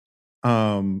planet,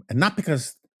 and not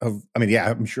because of,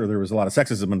 I'm sure there was a lot of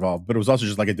sexism involved, but it was also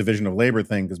just like a division of labor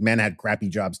thing because men had crappy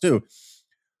jobs too.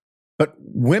 But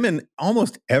women,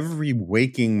 almost every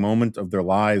waking moment of their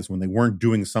lives when they weren't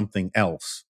doing something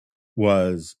else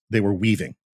was they were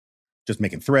weaving, just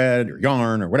making thread or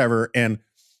yarn or whatever. And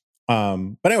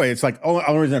but anyway, it's like,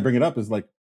 only reason I bring it up is like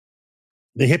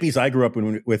the hippies I grew up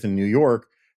with in New York,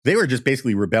 they were just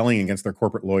basically rebelling against their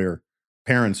corporate lawyer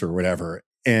parents or whatever.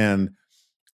 And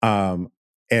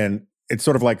it's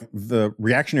sort of like the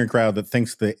reactionary crowd that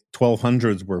thinks the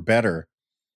 1200s were better.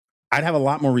 I'd have a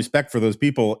lot more respect for those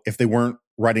people if they weren't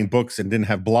writing books and didn't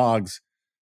have blogs,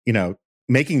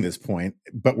 making this point,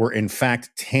 but were in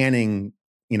fact tanning,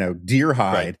 deer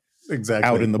hide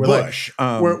out in the bush.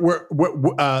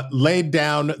 We're laid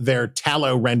down their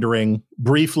tallow rendering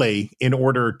briefly in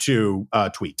order to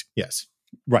tweet. Yes.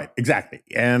 Right. Exactly.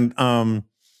 And how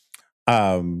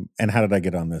did I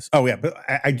get on this? Oh yeah. But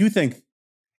I do think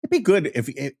it'd be good if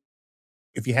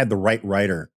you had the right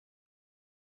writer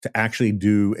to actually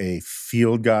do a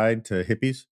field guide to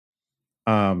hippies.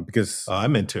 Because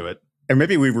I'm into it. And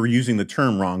maybe we were using the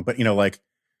term wrong, but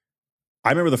I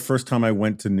remember the first time I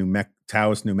went to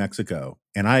Taos, New Mexico,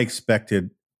 and I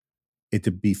expected it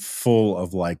to be full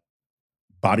of like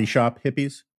body shop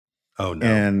hippies. Oh no.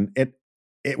 And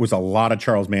it was a lot of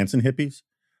Charles Manson hippies.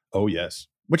 Oh yes.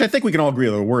 Which I think we can all agree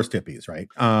are the worst hippies, right?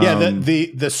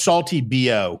 The salty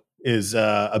BO is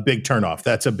a big turnoff.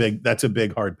 That's a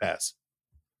big hard pass.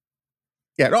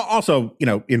 Yeah, also,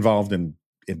 involved in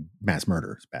mass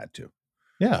murder is bad too.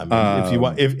 Yeah,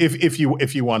 if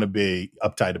you want to be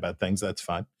uptight about things, that's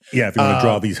fine. Yeah, if you want to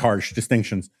draw these harsh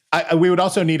distinctions, we would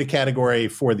also need a category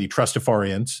for the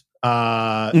Trustafarians.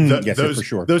 Yes, for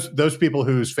sure. Those people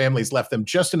whose families left them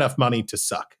just enough money to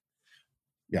suck.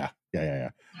 Yeah.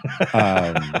 The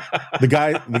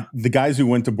guys who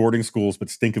went to boarding schools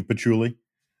but stink of patchouli.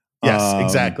 Yes,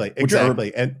 exactly.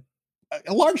 And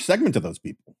a large segment of those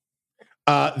people.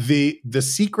 The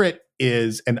secret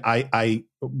is, and I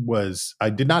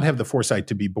did not have the foresight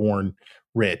to be born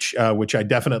rich, which I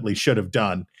definitely should have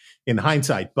done in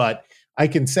hindsight. But I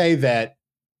can say that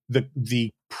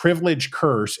the privilege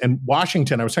curse, and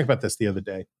Washington, I was talking about this the other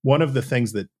day. One of the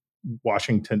things that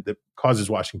causes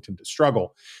Washington to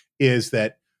struggle is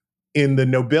that in the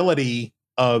nobility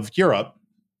of Europe,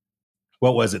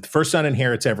 what was it? The first son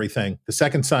inherits everything. The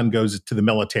second son goes to the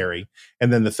military,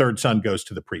 and then the third son goes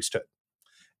to the priesthood.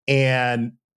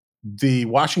 And the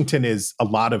Washington is a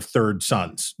lot of third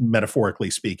sons,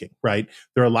 metaphorically speaking, right?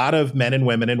 There are a lot of men and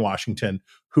women in Washington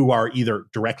who are either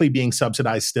directly being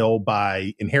subsidized still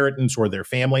by inheritance or their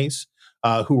families,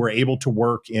 who are able to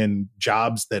work in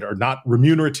jobs that are not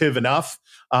remunerative enough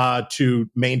to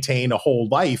maintain a whole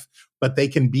life, but they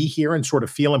can be here and sort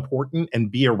of feel important and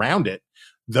be around it.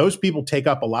 Those people take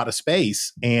up a lot of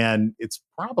space, and it's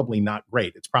probably not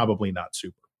great. It's probably not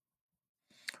super.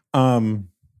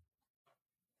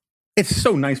 It's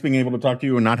so nice being able to talk to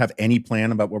you and not have any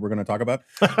plan about what we're going to talk about.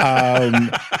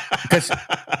 Because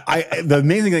the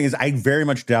amazing thing is I very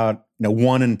much doubt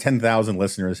 1 in 10,000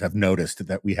 listeners have noticed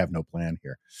that we have no plan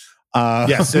here.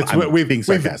 Yes, we've being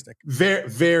sarcastic. Very,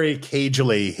 very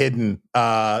cagely hidden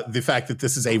the fact that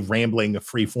this is a rambling,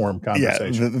 free-form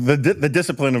conversation. Yeah, the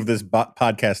discipline of this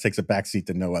podcast takes a backseat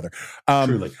to no other.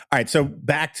 Truly. All right, so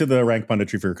back to the rank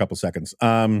punditry for a couple seconds.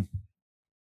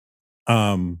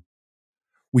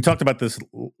 We talked about this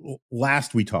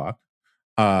last we talked,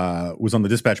 was on the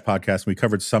Dispatch podcast. We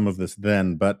covered some of this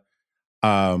then, but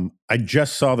I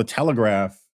just saw the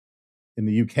Telegraph in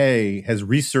the UK has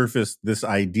resurfaced this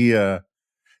idea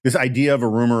of a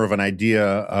rumor of an idea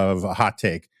of a hot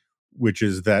take, which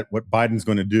is that what Biden's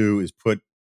going to do is put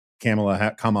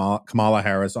Kamala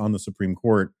Harris on the Supreme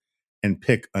Court and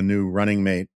pick a new running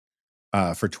mate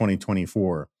for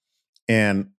 2024.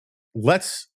 And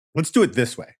let's do it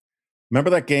this way. Remember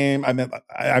that game?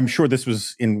 I'm sure this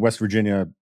was in West Virginia,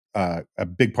 a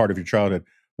big part of your childhood.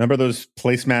 Remember those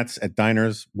placemats at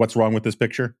diners? What's wrong with this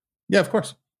picture? Yeah, of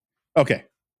course. Okay.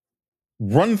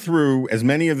 Run through as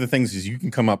many of the things as you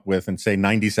can come up with and say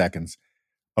 90 seconds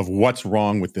of what's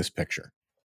wrong with this picture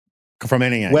from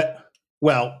any angle.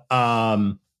 Well,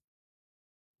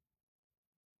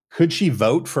 Could she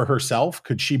vote for herself?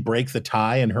 Could she break the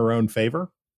tie in her own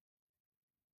favor?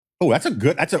 Oh,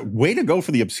 that's a way to go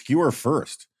for the obscure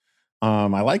first.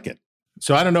 I like it.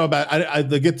 So I don't know about,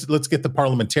 let's get the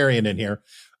parliamentarian in here.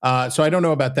 So I don't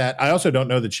know about that. I also don't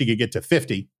know that she could get to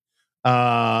 50.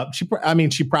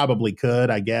 She probably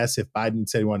could, I guess, if Biden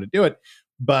said he wanted to do it,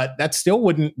 but that still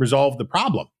wouldn't resolve the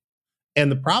problem.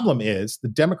 And the problem is the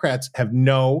Democrats have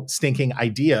no stinking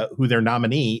idea who their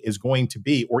nominee is going to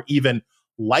be or even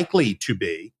likely to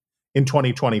be in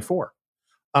 2024.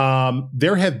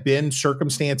 There have been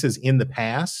circumstances in the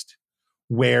past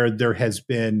where there has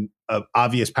been an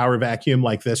obvious power vacuum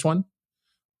like this one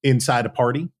inside a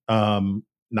party.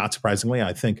 Not surprisingly,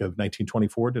 I think of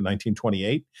 1924 to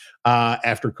 1928,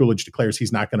 after Coolidge declares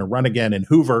he's not going to run again in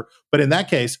Hoover. But in that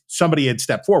case, somebody had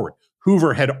stepped forward.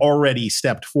 Hoover had already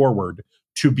stepped forward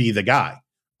to be the guy.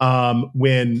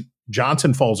 When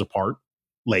Johnson falls apart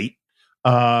late,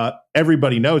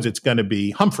 everybody knows it's going to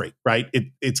be Humphrey, right?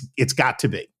 It's got to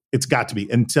be. It's got to be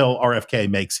until RFK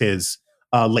makes his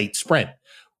late sprint.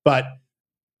 But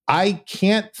I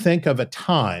can't think of a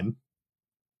time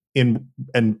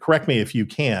and correct me if you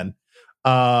can,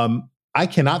 I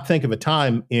cannot think of a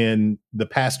time in the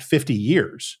past 50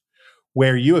 years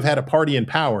where you have had a party in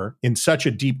power in such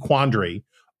a deep quandary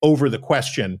over the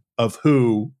question of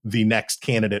who the next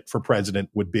candidate for president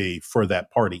would be for that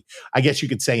party. I guess you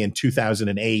could say in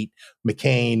 2008,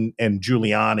 McCain and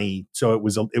Giuliani. So it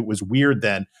was weird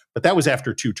then, but that was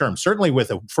after 2 terms. Certainly with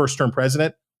a first-term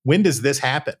president, when does this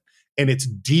happen? And it's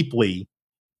deeply,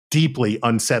 deeply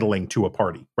unsettling to a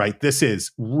party, right? This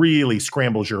is really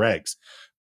scrambles your eggs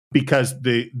because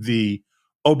the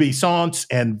obeisance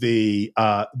and the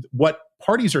what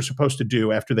parties are supposed to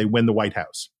do after they win the White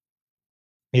House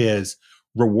is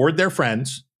reward their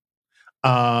friends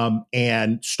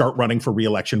and start running for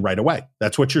re-election right away.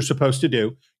 That's what you're supposed to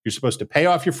do. You're supposed to pay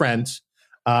off your friends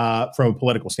from a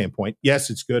political standpoint. Yes,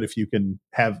 it's good if you can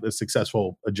have a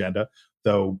successful agenda,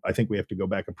 though I think we have to go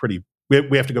back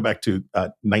we have to go back to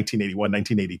 1981,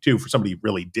 1982 for somebody who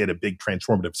really did a big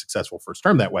transformative successful first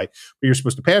term that way. But you're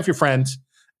supposed to pay off your friends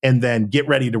and then get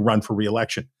ready to run for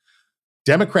re-election.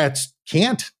 Democrats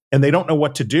can't, and they don't know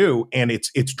what to do, and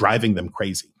it's driving them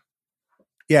crazy.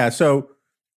 Yeah, so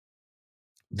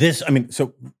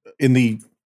in the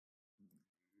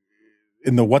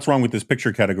what's wrong with this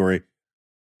picture category,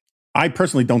 I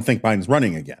personally don't think Biden's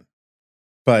running again.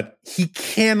 But he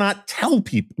cannot tell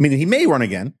people, he may run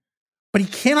again, but he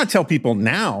cannot tell people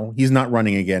now he's not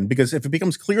running again, because if it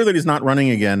becomes clear that he's not running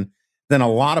again, then a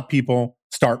lot of people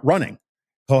start running.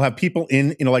 He'll have people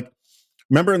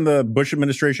remember in the Bush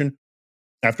administration,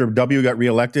 after W got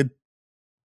reelected,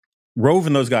 Rove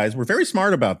and those guys were very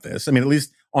smart about this. At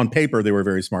least on paper, they were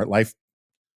very smart. Life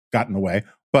got in the way.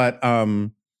 But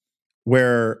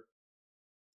where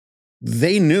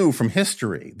they knew from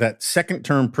history that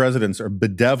second-term presidents are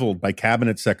bedeviled by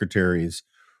cabinet secretaries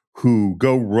who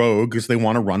go rogue because they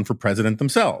want to run for president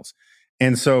themselves.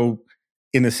 And so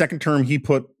in the second term, he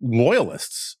put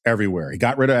loyalists everywhere. He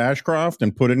got rid of Ashcroft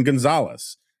and put in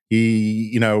Gonzalez.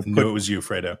 He, knew it was you,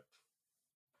 Fredo.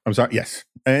 I'm sorry. Yes.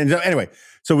 And anyway,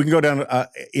 so we can go down,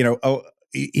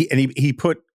 he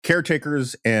put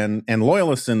caretakers and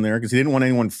loyalists in there because he didn't want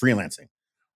anyone freelancing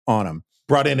on him.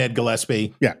 Brought in Ed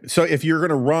Gillespie. Yeah. So if you're going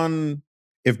to run,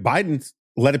 if Biden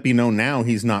let it be known now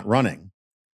he's not running,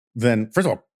 then first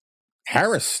of all,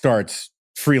 Harris starts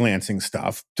freelancing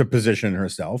stuff to position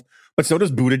herself, but so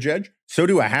does Buttigieg. So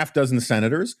do a half dozen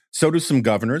senators. So do some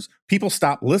governors. People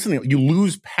stop listening. You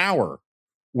lose power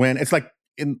when it's like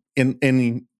in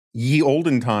ye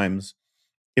olden times,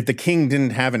 if the king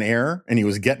didn't have an heir and he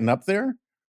was getting up there,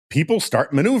 people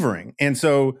start maneuvering. And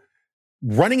so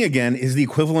running again is the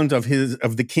equivalent of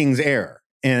the king's heir.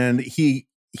 And he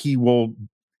will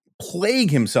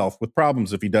plague himself with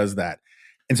problems if he does that.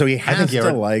 And so he has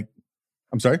to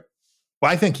I'm sorry? Well,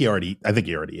 I think he already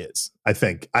is. I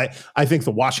think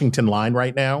the Washington line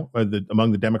right now,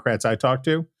 among the Democrats I talk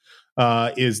to,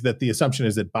 is that the assumption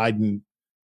is that Biden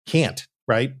can't,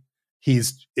 right?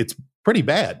 It's pretty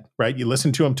bad, right? You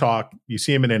listen to him talk, you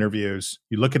see him in interviews,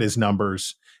 you look at his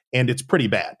numbers, and it's pretty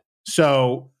bad.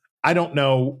 So I don't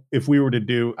know if we were to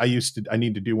do, I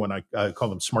need to do one, I call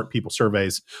them smart people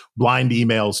surveys, blind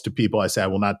emails to people. I say, I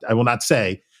will not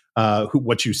say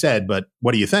what you said, but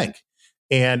what do you think?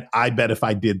 And I bet if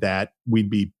I did that, we'd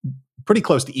be pretty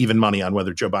close to even money on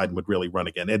whether Joe Biden would really run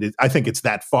again. I think it's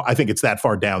that far. I think it's that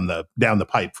far down the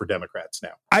pipe for Democrats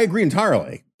now. I agree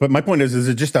entirely. But my point is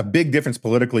it just a big difference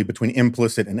politically between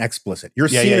implicit and explicit? You're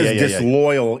seen as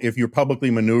disloyal if you're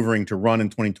publicly maneuvering to run in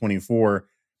 2024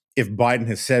 if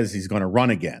Biden says he's going to run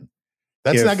again.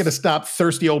 That's not going to stop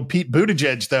thirsty old Pete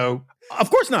Buttigieg, though. Of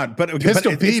course not. But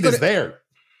Pistol Pete is there.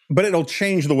 But it'll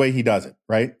change the way he does it,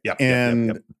 right? Yep.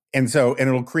 And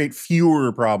it'll create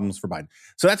fewer problems for Biden.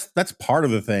 So that's part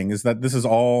of the thing, is that this is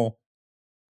all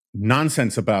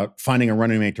nonsense about finding a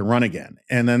running mate to run again.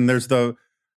 And then there's the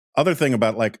other thing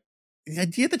about like the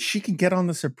idea that she can get on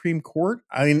the Supreme Court.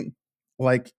 I mean,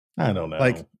 like, I don't know.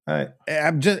 Like,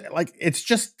 I'm just like, it's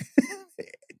just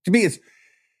to me,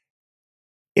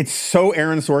 it's so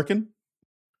Aaron Sorkin.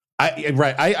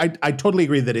 I totally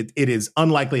agree that it is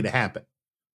unlikely to happen.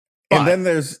 And then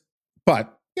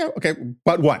but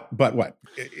what?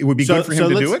 It would be good for him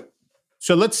to do it.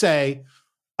 So let's say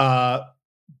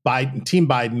Team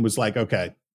Biden was like,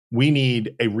 okay, we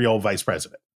need a real vice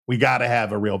president. We got to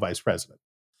have a real vice president.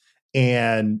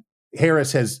 And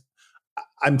Harris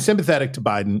I'm sympathetic to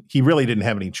Biden. He really didn't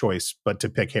have any choice but to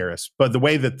pick Harris. But the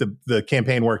way that the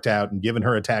campaign worked out, and given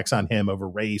her attacks on him over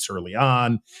race early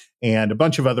on and a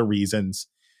bunch of other reasons,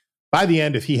 by the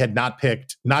end, if he had not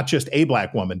picked not just a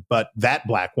black woman, but that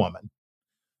black woman,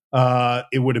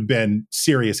 it would have been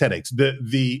serious headaches.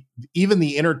 Even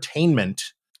the entertainment.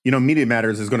 Media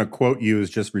Matters is going to quote you as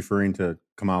just referring to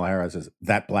Kamala Harris as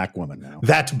that black woman now.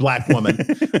 That black woman.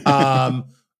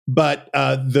 But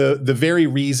the very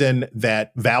reason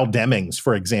that Val Demings,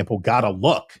 for example, got a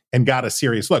look and got a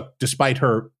serious look, despite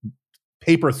her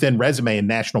paper-thin resume in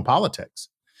national politics,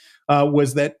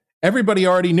 was that everybody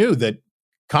already knew that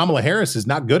Kamala Harris is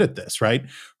not good at this, right?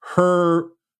 Her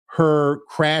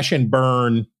crash and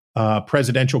burn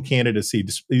presidential candidacy,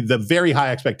 the very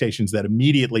high expectations that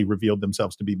immediately revealed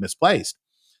themselves to be misplaced.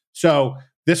 So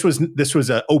this was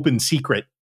an open secret,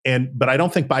 but I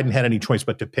don't think Biden had any choice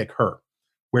but to pick her,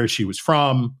 where she was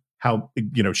from, how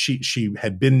she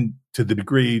had been to the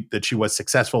degree that she was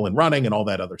successful in running, and all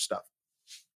that other stuff.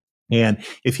 And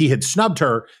if he had snubbed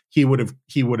her, he would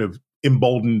have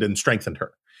emboldened and strengthened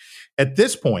her. At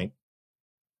this point,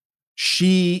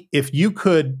 if you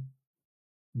could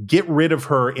get rid of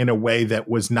her in a way that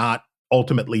was not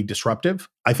ultimately disruptive,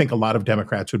 I think a lot of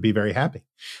Democrats would be very happy.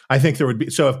 I think there would be.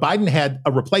 So if Biden had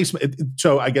a replacement,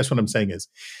 so I guess what I'm saying is,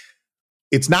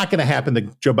 it's not going to happen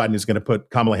that Joe Biden is going to put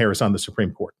Kamala Harris on the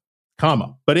Supreme Court,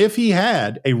 but if he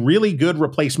had a really good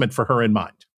replacement for her in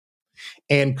mind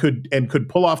and could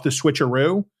pull off the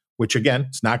switcheroo, which again,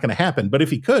 it's not going to happen, but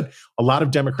if he could, a lot of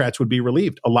Democrats would be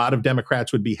relieved. A lot of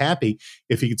Democrats would be happy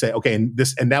if he could say, okay, and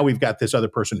now we've got this other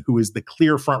person who is the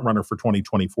clear front runner for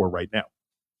 2024 right now.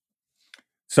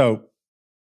 So,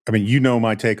 I mean,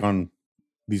 my take on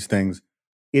these things.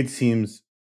 It seems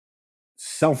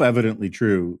self-evidently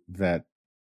true that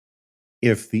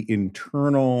if the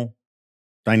internal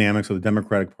dynamics of the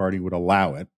Democratic Party would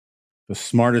allow it, the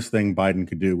smartest thing Biden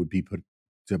could do would be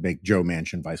to make Joe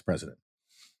Manchin vice president.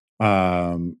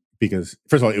 Because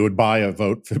first of all, it would buy a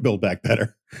vote for Build Back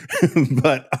Better.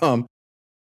 But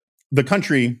the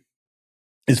country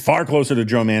is far closer to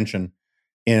Joe Manchin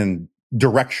in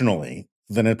directionally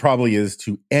than it probably is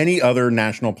to any other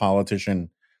national politician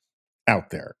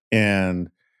out there. And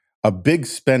a big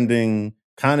spending,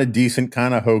 kind of decent,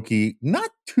 kind of hokey, not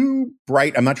too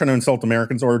bright. I'm not trying to insult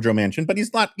Americans or Joe Manchin, but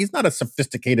he's not a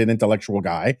sophisticated intellectual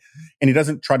guy, and he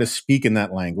doesn't try to speak in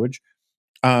that language.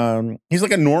 He's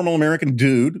like a normal American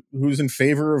dude who's in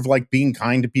favor of like being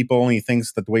kind to people, and he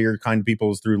thinks that the way you're kind to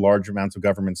people is through large amounts of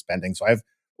government spending. So I have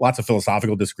lots of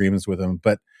philosophical disagreements with him,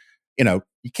 but you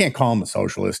can't call him a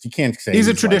socialist. You can't say he's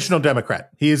a traditional Democrat.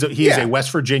 He is a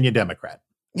West Virginia Democrat.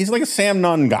 He's like a Sam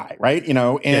Nunn guy, right?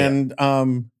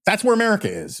 That's where America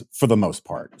is for the most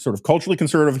part. Sort of culturally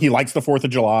conservative. He likes the 4th of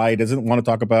July. He doesn't want to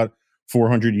talk about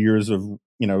 400 years of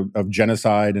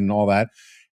genocide and all that.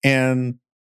 And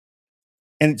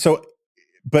so,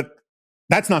 but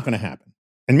that's not going to happen.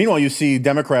 And meanwhile, you see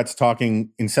Democrats talking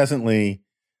incessantly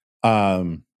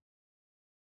about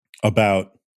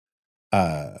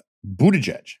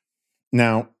Buttigieg.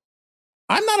 Now,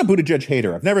 I'm not a Buttigieg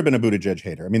hater. I've never been a Buttigieg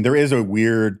hater. I mean, there is a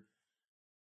weird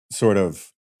sort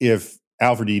of, if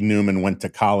Alfred E. Newman went to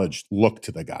college, look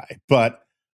to the guy. But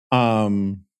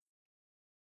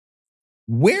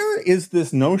where is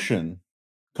this notion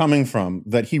coming from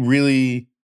that he really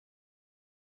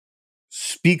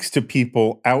speaks to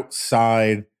people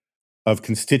outside of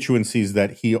constituencies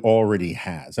that he already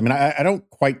has? I mean, I don't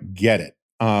quite get it.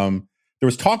 There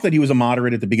was talk that he was a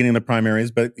moderate at the beginning of the primaries,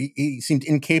 but he seemed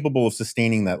incapable of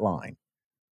sustaining that line.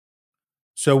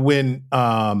 So when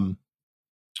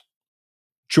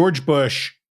George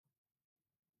Bush,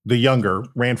 the younger,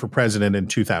 ran for president in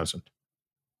 2000,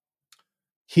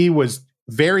 he was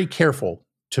very careful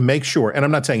to make sure, and I'm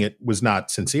not saying it was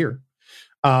not sincere,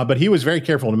 but he was very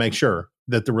careful to make sure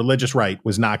that the religious right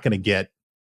was not going to get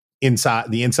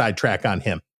inside track on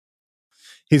him.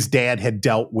 His dad had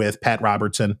dealt with Pat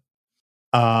Robertson,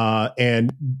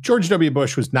 and George W.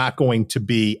 Bush was not going to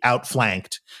be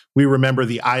outflanked. We remember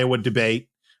the Iowa debate.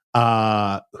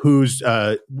 Who's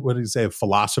what did he say, a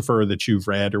philosopher that you've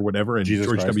read or whatever? And Jesus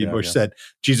George Christ, W. Bush said,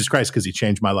 Jesus Christ, because he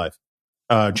changed my life,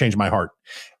 changed my heart.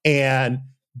 And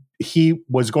he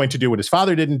was going to do what his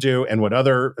father didn't do and what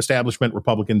other establishment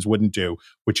Republicans wouldn't do,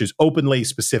 which is openly,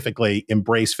 specifically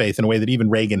embrace faith in a way that even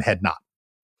Reagan had not.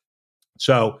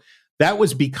 So that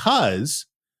was because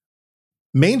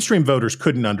mainstream voters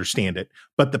couldn't understand it,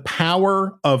 but the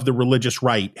power of the religious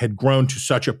right had grown to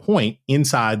such a point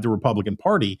inside the Republican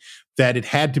Party that it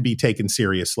had to be taken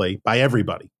seriously by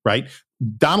everybody, right?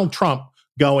 Donald Trump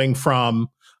going from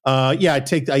I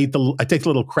take the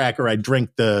little cracker, I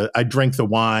drink the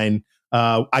wine,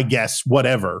 I guess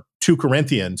whatever, 2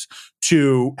 Corinthians,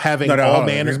 to having all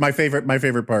manner. My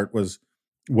favorite part was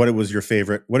what is your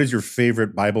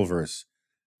favorite Bible verse?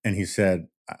 And he said,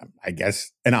 I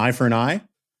guess an eye for an eye.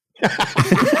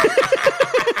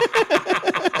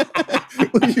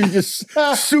 You're just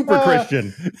super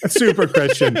Christian. Super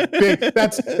Christian.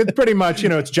 It's pretty much,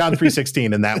 it's John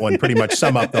 3:16 in that one, pretty much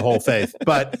sum up the whole faith.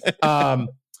 But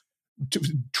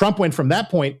Trump went from that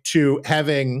point to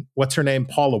having, what's her name,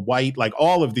 Paula White, like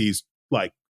all of these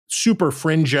like super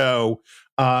fringo,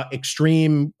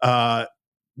 extreme,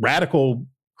 radical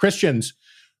Christians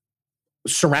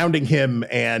surrounding him,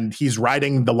 and he's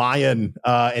riding the lion,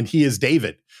 and he is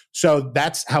David. So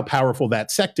that's how powerful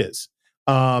that sect is.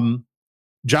 John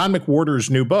McWhorter's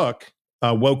new book,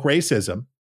 Woke Racism,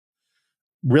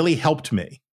 really helped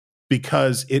me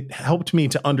because it helped me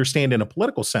to understand in a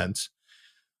political sense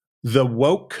the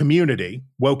woke community,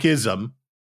 wokeism,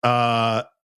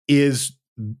 is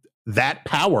that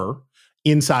power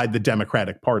inside the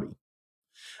Democratic Party.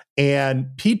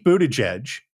 And Pete Buttigieg,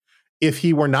 if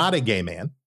he were not a gay man,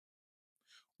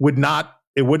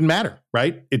 it wouldn't matter,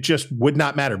 right? It just would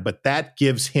not matter. But that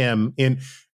gives him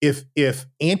if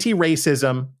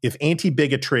anti-racism, if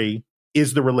anti-bigotry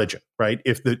is the religion, right?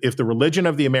 If the religion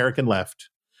of the American left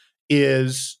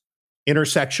is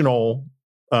intersectional,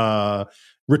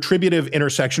 retributive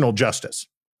intersectional justice,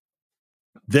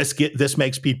 this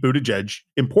makes Pete Buttigieg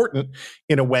important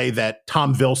in a way that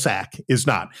Tom Vilsack is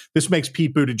not. This makes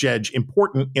Pete Buttigieg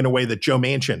important in a way that Joe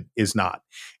Manchin is not.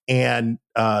 And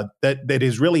that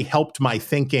has really helped my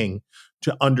thinking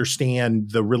to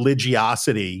understand the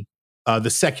religiosity, the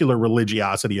secular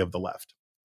religiosity of the left.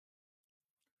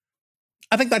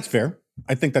 I think that's fair.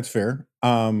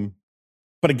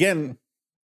 But again,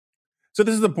 so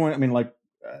this is the point. I mean, like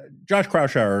Josh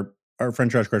Kraushaar, our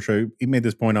friend Josh Kraushaar, he made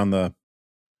this point on the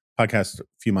podcast a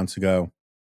few months ago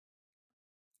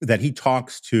that he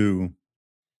talks to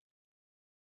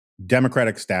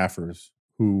Democratic staffers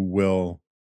who will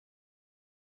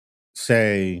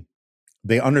say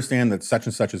they understand that such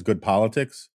and such is good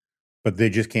politics, but they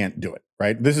just can't do it,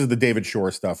 right? This is the David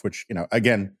Shore stuff, which,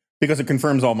 again, because it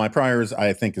confirms all my priors,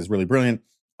 I think is really brilliant.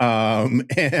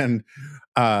 And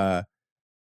so,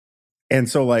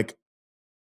 like,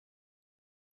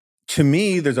 to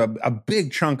me, there's a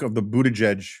big chunk of the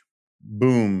Buttigieg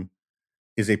boom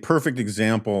is a perfect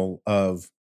example of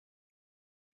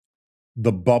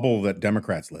the bubble that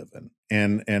Democrats live in,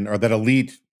 and or that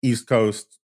elite East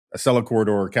Coast, Acela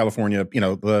Corridor, California,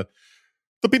 the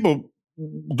people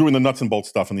doing the nuts and bolts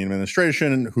stuff in the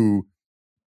administration who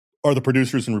are the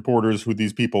producers and reporters who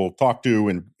these people talk to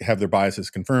and have their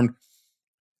biases confirmed.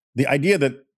 The idea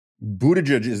that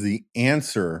Buttigieg is the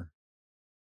answer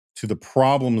to the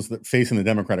problems that facing the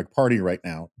Democratic Party right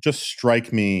now just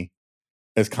strike me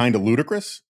as kind of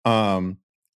ludicrous.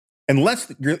 Unless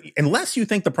you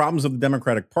think the problems of the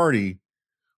Democratic Party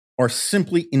are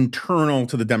simply internal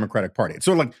to the Democratic Party. It's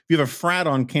sort of like if you have a frat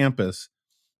on campus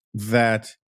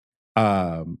that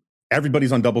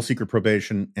everybody's on double secret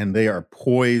probation and they are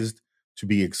poised to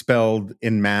be expelled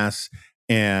en masse,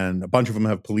 and a bunch of them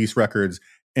have police records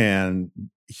and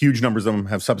huge numbers of them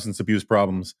have substance abuse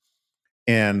problems.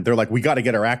 And they're like, we got to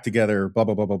get our act together, blah,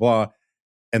 blah, blah, blah, blah.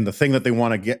 And the thing that they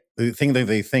want to get, the thing that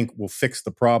they think will fix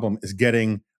the problem is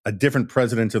getting a different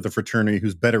president of the fraternity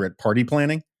who's better at party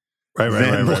planning.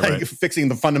 Right. Fixing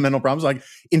the fundamental problems. Like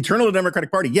internal to the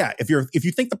Democratic Party. Yeah. If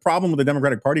you think the problem with the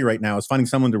Democratic Party right now is finding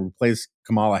someone to replace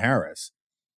Kamala Harris,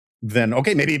 then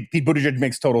okay, maybe Pete Buttigieg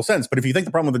makes total sense. But if you think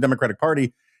the problem with the Democratic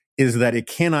Party is that it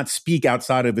cannot speak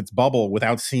outside of its bubble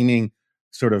without seeming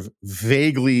sort of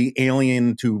vaguely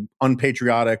alien to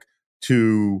unpatriotic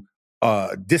to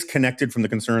disconnected from the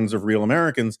concerns of real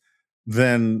Americans,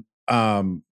 then I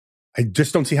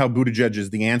just don't see how Buttigieg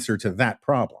is the answer to that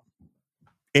problem.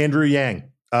 Andrew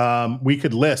Yang. We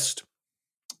could list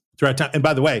throughout time. And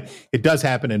by the way, it does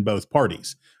happen in both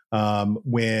parties.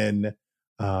 When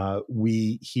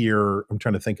we hear, I'm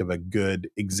trying to think of a good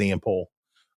example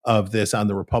of this on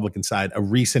the Republican side, a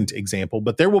recent example,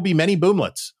 but there will be many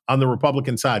boomlets on the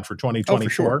Republican side for 2024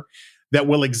 sure. that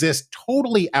will exist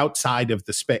totally outside of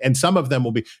the space. And some of them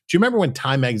will be, do you remember when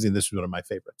Time Magazine, this was one of my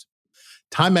favorites,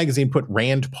 Time Magazine put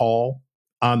Rand Paul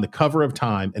on the cover of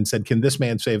Time and said, can this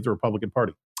man save the Republican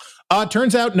Party?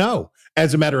 Turns out no,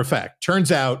 as a matter of fact.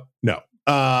 Turns out no.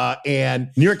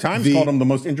 And New York Times called him the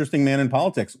most interesting man in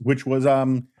politics, which was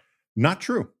not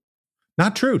true.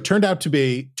 Not true. Turned out to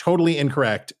be totally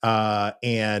incorrect.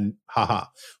 And haha.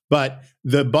 But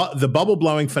the bubble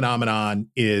blowing phenomenon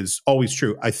is always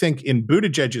true. I think in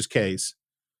Buttigieg's case,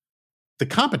 the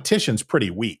competition's pretty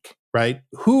weak, right?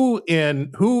 Who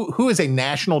is a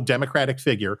national Democratic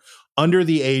figure under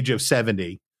the age of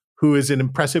 70 who is an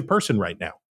impressive person right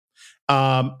now?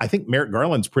 I think Merrick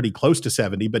Garland's pretty close to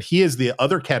 70, but he is the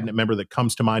other cabinet member that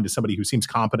comes to mind as somebody who seems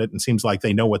competent and seems like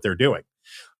they know what they're doing.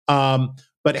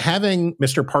 But having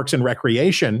Mr. Parks and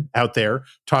Recreation out there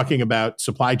talking about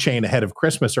supply chain ahead of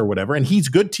Christmas or whatever, and he's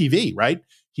good TV, right?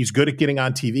 He's good at getting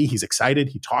on TV. He's excited.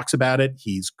 He talks about it.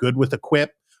 He's good with a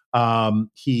quip.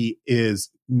 He is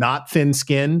not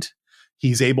thin-skinned.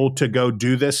 He's able to go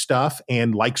do this stuff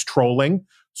and likes trolling.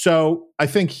 So I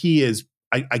think he is,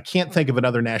 I can't think of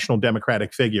another national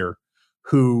Democratic figure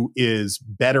who is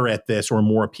better at this or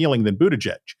more appealing than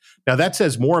Buttigieg. Now, that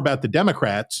says more about the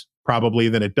Democrats probably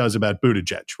than it does about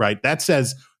Buttigieg, right? That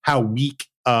says how weak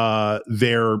the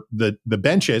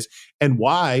bench is and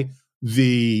why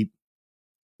the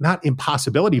not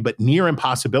impossibility, but near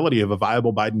impossibility of a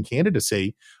viable Biden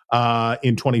candidacy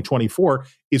in 2024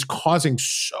 is causing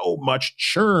so much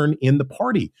churn in the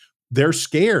party. They're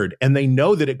scared and they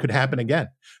know that it could happen again.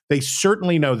 They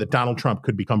certainly know that Donald Trump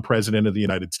could become president of the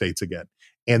United States again.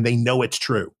 And they know it's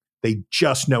true. They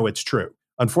just know it's true.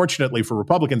 Unfortunately for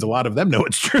Republicans, a lot of them know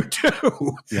it's true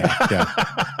too. Yeah.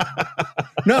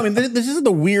 No, I mean, this is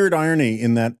the weird irony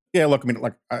in that, yeah, look, I mean,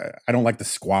 like, I don't like the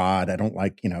Squad. I don't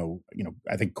like,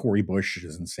 I think Cori Bush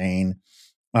is insane.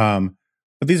 But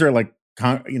these are like,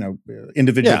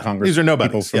 individual Congress. These are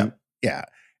nobodies.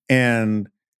 And,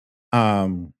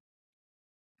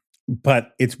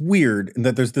 but it's weird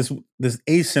that there's this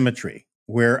asymmetry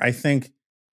where I think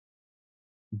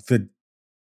the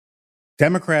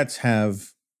Democrats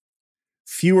have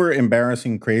fewer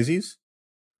embarrassing crazies,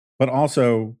 but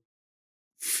also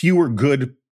fewer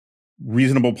good,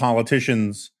 reasonable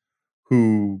politicians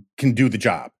who can do the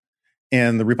job.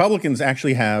 And the Republicans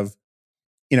actually have,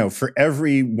 for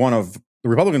every one of the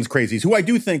Republicans' crazies, who I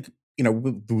do think,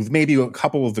 with maybe a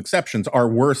couple of exceptions, are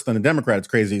worse than the Democrats'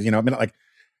 crazies. I mean, like,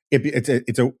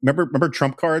 it's a remember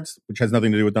Trump cards, which has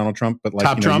nothing to do with Donald Trump, but like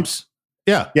top Trumps.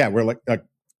 We're like a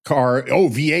car. Oh,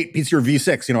 V8 beats your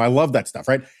V6. I love that stuff,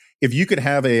 right? If you could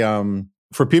have a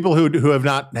for people who have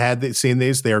not seen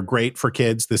these, they are great for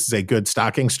kids. This is a good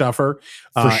stocking stuffer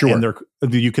for sure.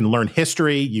 And you can learn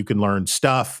history, you can learn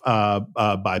stuff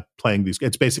by playing these.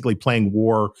 It's basically playing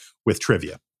war with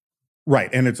trivia, right?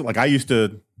 And it's like I used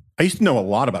to know a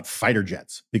lot about fighter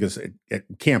jets because at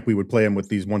camp we would play them with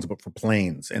these ones for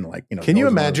planes and like Can you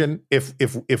imagine if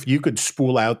you could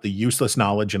spool out the useless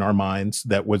knowledge in our minds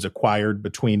that was acquired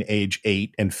between age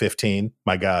 8 and 15?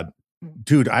 My God,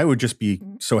 dude, I would just be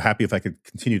so happy if I could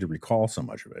continue to recall so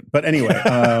much of it. But anyway,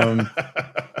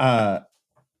 I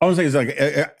was saying is like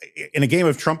in a game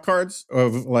of trump cards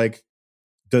of like,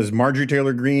 does Marjorie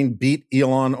Taylor Greene beat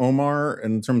Ilhan Omar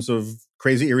in terms of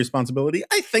crazy irresponsibility?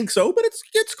 I think so, but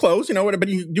it's close, but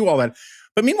you do all that.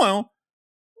 But meanwhile,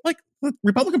 like the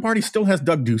Republican Party still has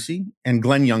Doug Ducey and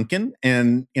Glenn Youngkin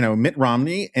and, Mitt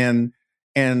Romney and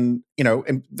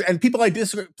people I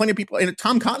disagree, plenty of people, and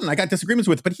Tom Cotton I got disagreements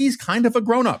with, but he's kind of a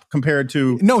grown up compared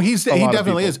to. No, he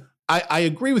definitely is. I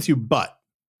agree with you, I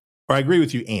agree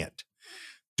with you. And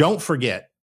don't forget,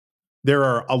 there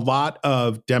are a lot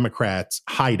of Democrats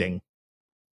hiding.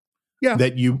 Yeah.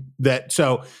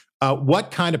 So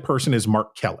what kind of person is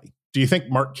Mark Kelly? Do you think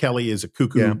Mark Kelly is a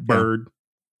cuckoo bird? Yeah.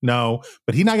 No,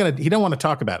 but he don't want to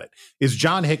talk about it. Is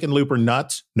John Hickenlooper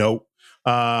nuts? No.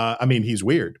 I mean, he's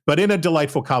weird, but in a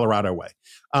delightful Colorado way.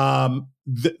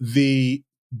 The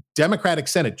Democratic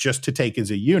Senate, just to take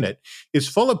as a unit, is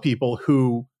full of people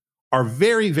who are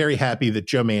very, very happy that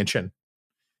Joe Manchin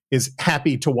is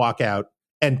happy to walk out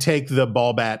and take the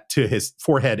ball bat to his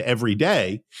forehead every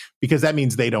day because that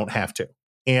means they don't have to.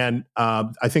 And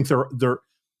I think the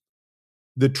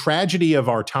tragedy of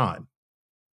our time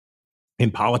in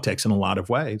politics in a lot of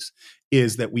ways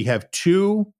is that we have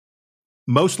two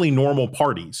mostly normal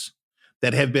parties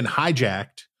that have been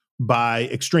hijacked by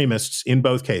extremists in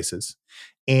both cases.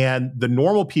 And the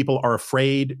normal people are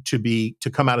afraid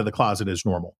to come out of the closet as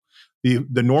normal.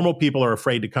 The normal people are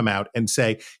afraid to come out and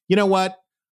say, you know what?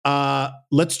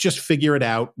 Let's just figure it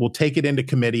out. We'll take it into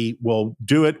committee. We'll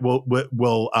do it. We'll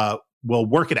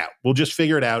work it out. We'll just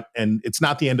figure it out. And it's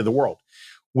not the end of the world.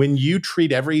 When you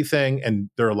treat everything, and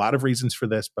there are a lot of reasons for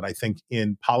this, but I think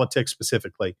in politics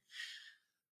specifically,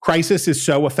 crisis is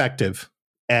so effective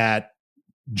at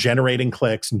generating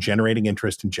clicks and generating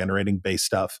interest and generating base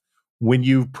stuff. When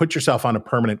you put yourself on a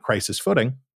permanent crisis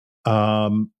footing,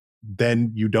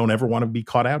 then you don't ever want to be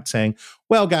caught out saying,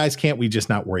 well, guys, can't we just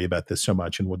not worry about this so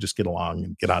much and we'll just get along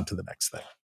and get on to the next thing?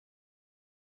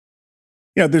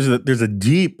 Yeah, there's a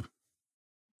deep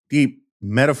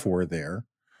metaphor there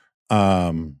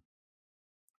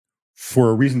for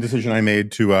a recent decision I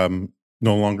made to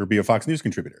no longer be a Fox News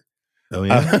contributor. Oh,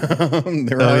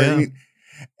 yeah.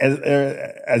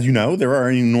 As you know, there are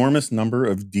an enormous number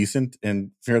of decent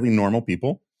and fairly normal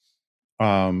people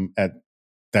at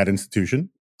that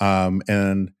institution.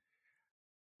 And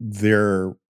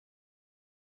I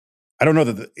don't know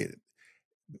that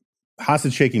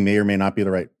hostage taking may or may not be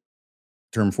the right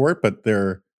term for it, but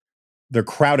they're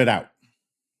crowded out.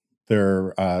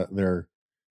 They're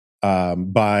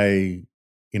by,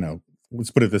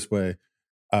 let's put it this way.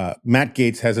 Matt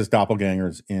Gaetz has his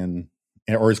doppelgangers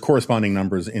or his corresponding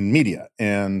numbers in media.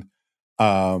 And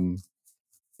that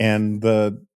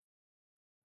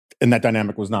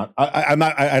dynamic was not,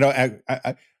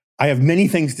 I have many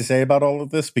things to say about all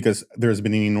of this because there's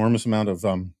been an enormous amount of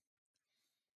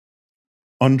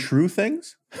untrue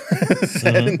things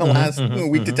said in the last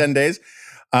week to 10 days.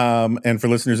 And for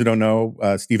listeners who don't know,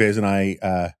 Steve Hayes and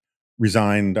I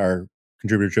resigned our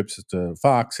contributorships to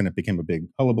Fox, and it became a big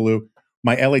hullabaloo.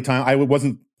 My LA Times,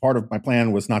 wasn't part of my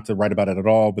plan was not to write about it at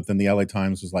all, but then the LA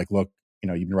Times was like, look,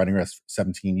 you've been writing this for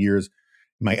 17 years.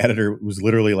 My editor was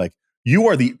literally like,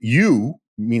 you,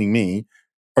 meaning me,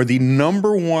 are the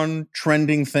number one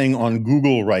trending thing on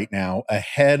Google right now,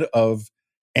 ahead of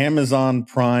Amazon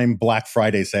Prime Black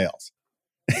Friday sales.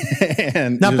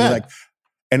 And not bad.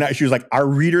 She was like, our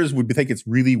readers would think it's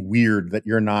really weird that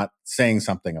you're not saying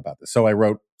something about this. So I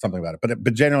wrote something about it.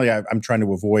 But generally, I'm trying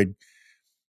to avoid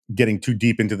getting too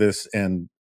deep into this. And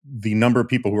the number of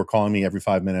people who are calling me every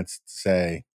 5 minutes to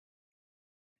say,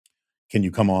 can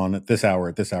you come on at this hour,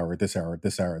 at this hour, at this hour, at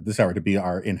this hour, at this hour to be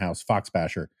our in-house Fox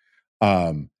basher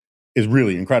is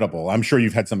really incredible. I'm sure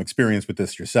you've had some experience with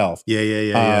this yourself.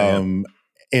 Yeah.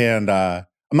 And I'm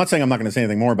not saying I'm not going to say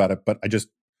anything more about it, but I just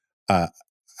I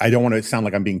don't want to sound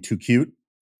like I'm being too cute.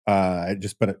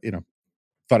 Thought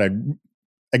I'd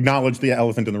acknowledge the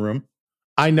elephant in the room.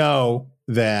 I know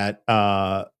that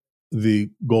the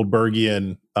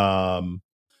Goldbergian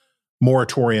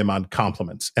moratorium on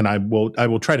compliments, and I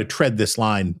will try to tread this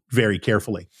line very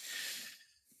carefully.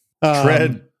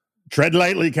 Tread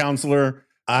lightly, counselor.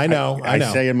 I know. I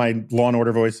say in my Law and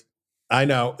Order voice. I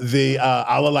know.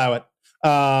 I'll allow it.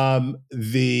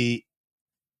 The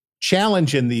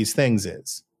challenge in these things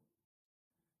is,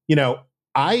 let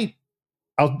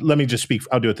me just speak.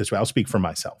 I'll do it this way. I'll speak for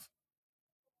myself.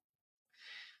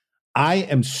 I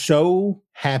am so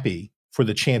happy for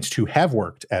the chance to have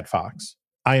worked at Fox.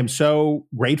 I am so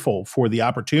grateful for the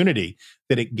opportunity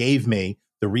that it gave me,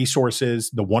 the resources,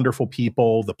 the wonderful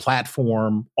people, the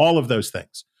platform, all of those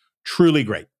things. Truly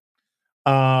great.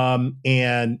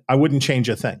 And I wouldn't change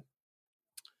a thing.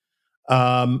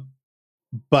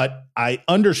 But I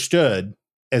understood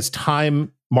as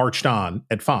time marched on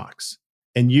at Fox,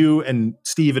 and you and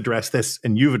Steve addressed this,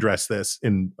 and you've addressed this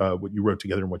in what you wrote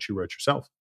together and what you wrote yourself,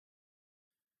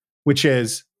 which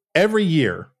is every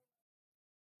year,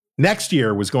 next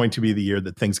year was going to be the year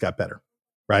that things got better,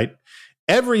 right?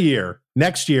 Every year,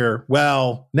 next year,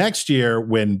 when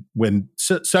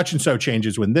such and so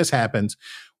changes, when this happens,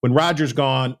 when Roger's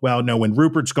gone, when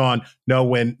Rupert's gone,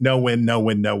 when.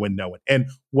 And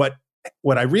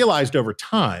what I realized over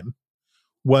time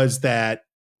was that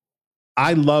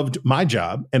I loved my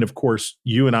job. And of course,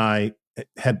 you and I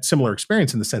had similar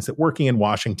experience in the sense that working in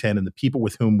Washington and the people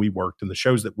with whom we worked and the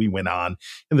shows that we went on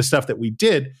and the stuff that we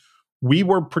did, we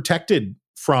were protected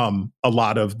from a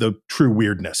lot of the true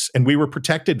weirdness. And we were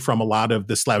protected from a lot of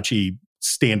the slouchy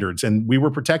standards. And we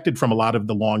were protected from a lot of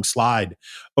the long slide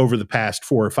over the past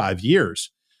 4 or 5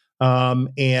 years.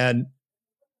 And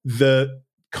the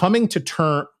coming to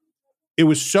term, it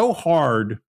was so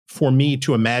hard for me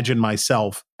to imagine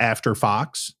myself after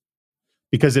Fox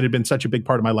because it had been such a big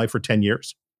part of my life for 10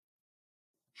 years.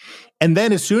 And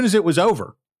then as soon as it was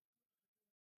over,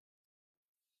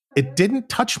 it didn't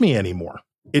touch me anymore.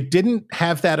 It didn't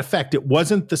have that effect. It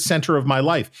wasn't the center of my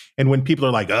life. And when people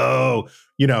are like,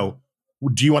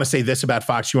 do you want to say this about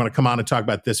Fox? You want to come on and talk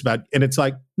about this about, and it's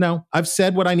like, no, I've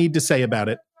said what I need to say about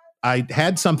it. I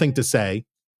had something to say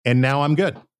and now I'm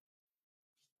good.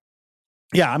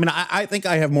 Yeah. I mean, I think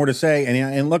I have more to say.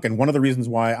 And look, and one of the reasons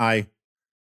why I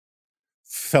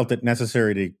felt it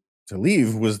necessary to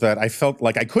leave was that I felt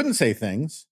like I couldn't say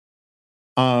things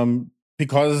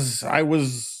because I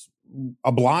was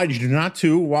obliged not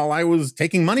to while I was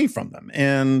taking money from them.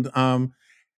 And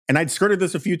I'd skirted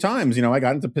this a few times. I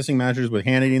got into pissing matches with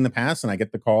Hannity in the past, and I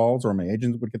get the calls, or my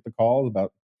agents would get the calls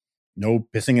about no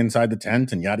pissing inside the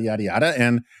tent and yada, yada, yada.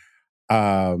 And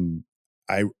I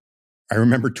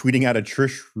remember tweeting out a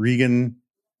Trish Regan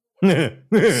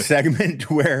segment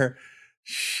where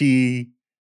she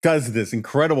does this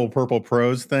incredible purple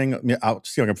prose thing. I'll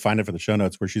see if I can find it for the show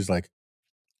notes, where she's like,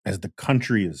 as the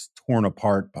country is torn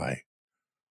apart by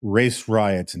race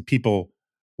riots and people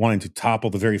wanting to topple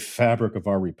the very fabric of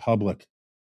our republic,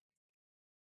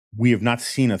 we have not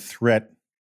seen a threat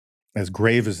as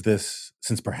grave as this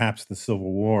since perhaps the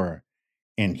Civil War.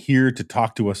 And here to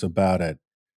talk to us about it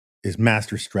is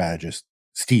master strategist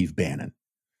Steve Bannon.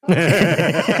 and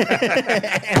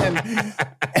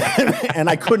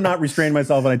I could not restrain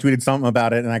myself, and I tweeted something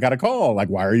about it, and I got a call like,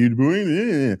 "Why are you doing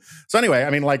this?" So anyway,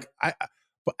 I mean, like,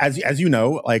 as you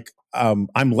know, like,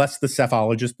 I'm less the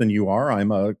cephalogist than you are.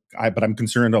 But I'm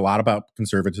concerned a lot about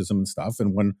conservatism and stuff.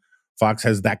 And when Fox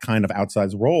has that kind of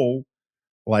outsized role,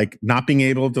 like not being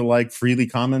able to like freely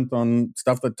comment on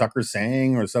stuff that Tucker's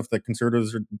saying or stuff that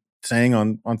conservatives are saying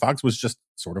on Fox was just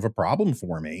sort of a problem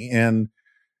for me. And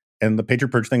the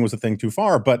Patriot Purge thing was a thing too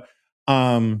far. But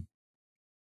I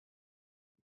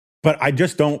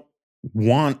just don't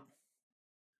want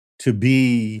to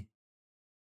be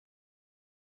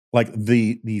like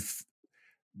the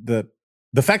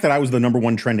fact that I was the number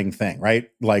one trending thing, right?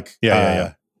 Like,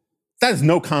 that is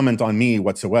no comment on me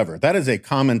whatsoever. That is a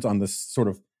comment on this sort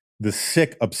of the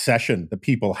sick obsession that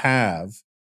people have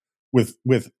with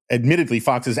admittedly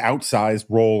Fox's outsized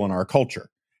role in our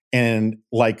culture. And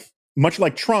like, much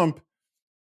like Trump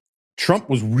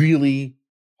was really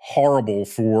horrible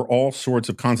for all sorts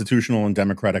of constitutional and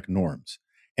democratic norms.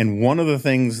 And one of the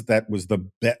things that was the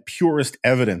purest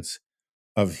evidence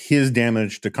of his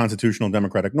damage to constitutional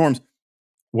democratic norms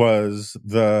was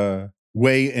the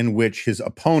way in which his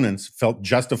opponents felt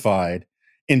justified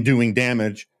in doing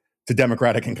damage to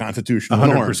democratic and constitutional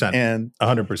 100%, norms. And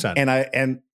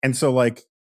 100%. And so, like,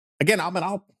 again,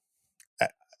 I'll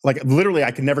like, literally,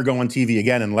 I can never go on TV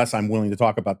again unless I'm willing to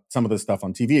talk about some of this stuff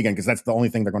on TV again, because that's the only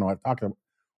thing they're going to want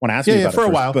to ask me about for it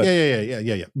a while. But,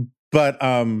 Yeah. But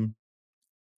I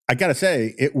gotta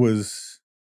say, I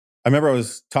remember I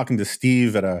was talking to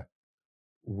Steve at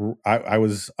I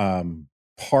was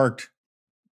parked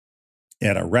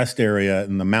at a rest area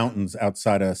in the mountains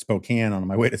outside of Spokane on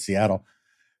my way to Seattle,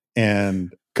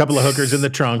 and a couple of hookers in the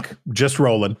trunk, just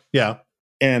rolling. Yeah.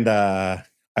 And I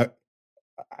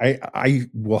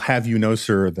will have you know,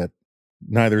 sir, that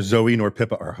neither Zoe nor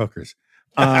Pippa are hookers.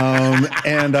 I'm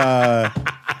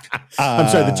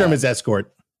sorry, the term is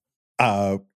escort.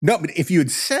 No, but if you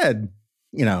had said,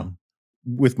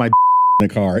 with my in the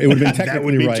car, it would have been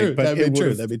technically right. True. But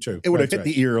That'd be true. It would have hit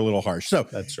the ear a little harsh. So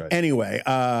that's right. Anyway,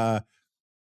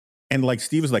 and like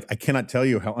Steve was like, I cannot tell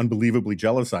you how unbelievably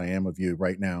jealous I am of you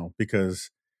right now,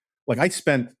 because like I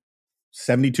spent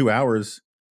 72 hours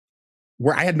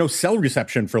where I had no cell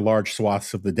reception for large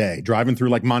swaths of the day, driving through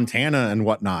like Montana and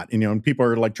whatnot, and people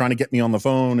are like trying to get me on the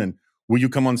phone and will you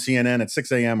come on CNN at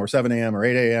 6 a.m. or 7 a.m. or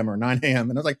 8 a.m. or 9 a.m.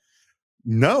 And I was like,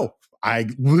 no, I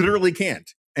literally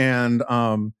can't. And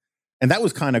that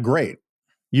was kind of great.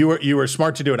 You were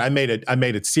smart to do it. I made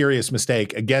a serious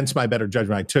mistake against my better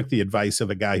judgment. I took the advice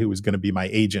of a guy who was going to be my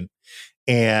agent,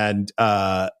 and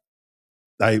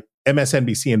MSNBC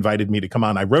invited me to come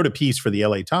on. I wrote a piece for the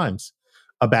LA Times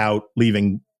about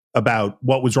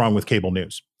what was wrong with cable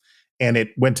news, and it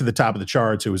went to the top of the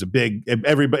charts. It was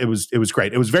it was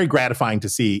great. It was very gratifying to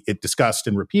see it discussed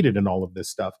and repeated in all of this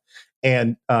stuff.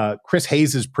 And Chris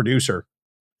Hayes's producer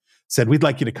said, we'd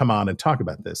like you to come on and talk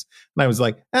about this. And I was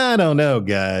like, I don't know,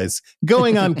 guys.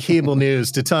 Going on cable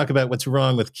news to talk about what's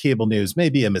wrong with cable news may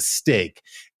be a mistake.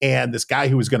 And this guy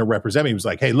who was going to represent me was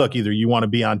like, hey, look, either you want to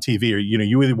be on TV or,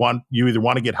 you either want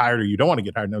to get hired or you don't want to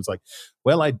get hired. And I was like,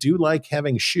 well, I do like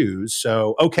having shoes.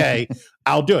 So, okay,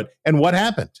 I'll do it. And what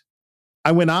happened?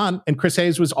 I went on and Chris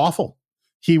Hayes was awful.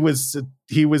 He was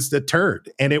the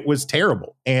turd, and it was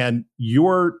terrible. And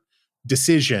your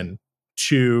decision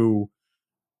to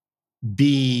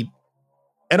be,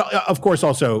 and of course,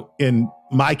 also in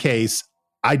my case,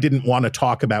 I didn't want to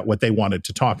talk about what they wanted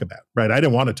to talk about, right? I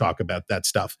didn't want to talk about that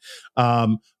stuff.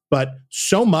 But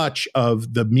so much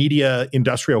of the media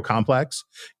industrial complex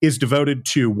is devoted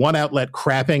to one outlet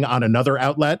crapping on another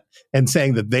outlet and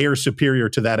saying that they are superior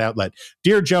to that outlet.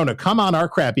 Dear Jonah, come on our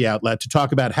crappy outlet to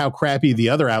talk about how crappy the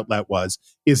other outlet was,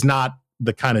 is not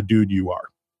the kind of dude you are.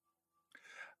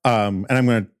 And I'm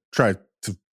going to try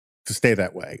to stay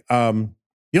that way.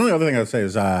 The only other thing I would say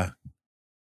is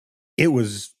it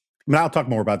was. I mean, I'll talk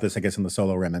more about this, I guess, in the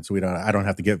solo remnant, so I don't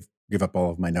have to give up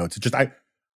all of my notes. It's just how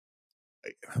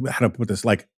to put this,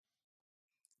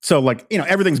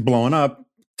 everything's blowing up,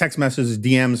 text messages,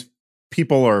 DMs,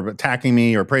 people are attacking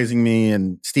me or praising me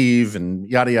and Steve and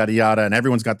yada yada yada, and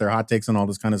everyone's got their hot takes and all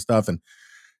this kind of stuff, and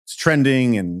it's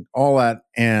trending and all that,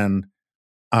 and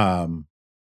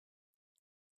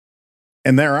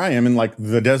there I am in like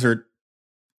the desert,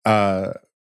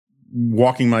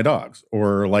 walking my dogs,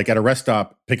 or like at a rest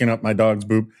stop picking up my dog's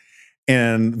poop,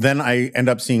 and then I end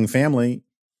up seeing family,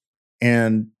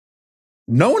 and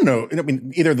no one knows. I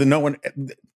mean,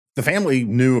 the family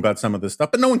knew about some of this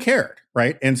stuff, but no one cared,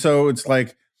 right? And so it's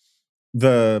like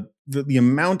the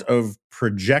amount of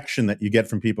projection that you get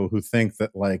from people who think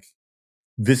that like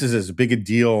this is as big a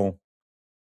deal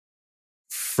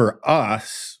for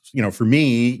us, for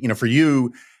me, for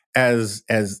you, as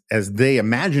they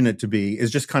imagine it to be, is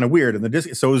just kind of weird.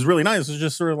 And so it was really nice. It was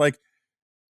just sort of like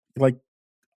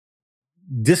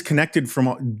disconnected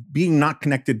from being, not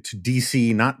connected to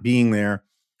DC, not being there,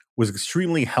 was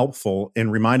extremely helpful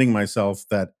in reminding myself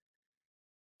that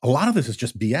a lot of this is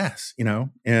just BS,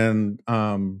 and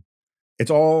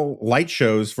it's all light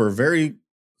shows for a very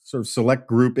sort of select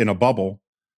group in a bubble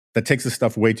that takes this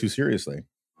stuff way too seriously.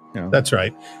 That's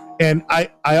right. And I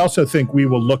also think we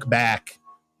will look back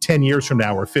 10 years from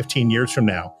now or 15 years from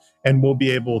now, and we'll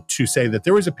be able to say that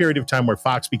there was a period of time where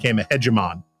Fox became a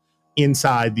hegemon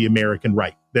inside the American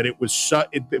right, that it was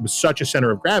such a center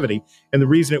of gravity. And the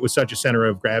reason it was such a center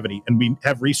of gravity, and we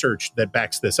have research that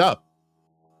backs this up,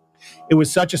 it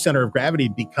was such a center of gravity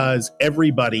because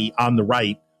everybody on the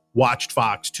right watched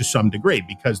Fox to some degree,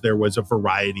 because there was a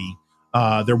variety.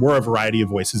 There were a variety of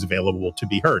voices available to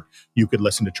be heard. You could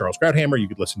listen to Charles Krauthammer, you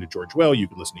could listen to George Will, you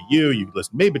could listen to you could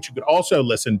listen to me, but you could also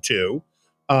listen to,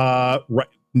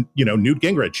 Newt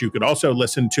Gingrich. You could also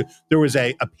listen to, there was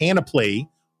a panoply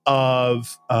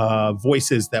of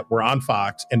voices that were on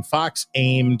Fox, and Fox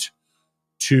aimed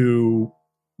to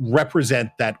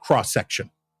represent that cross section,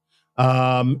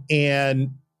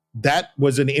 and that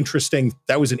was an interesting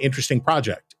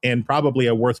project, and probably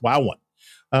a worthwhile one.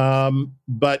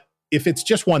 But if it's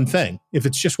just one thing, if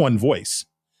it's just one voice,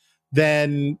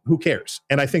 then who cares?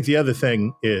 And I think the other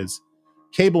thing is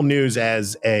cable news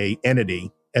as an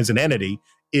entity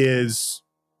is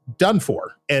done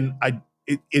for. And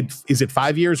is it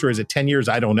 5 years or is it 10 years?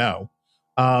 I don't know.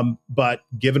 But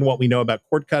given what we know about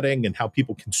cord cutting and how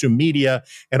people consume media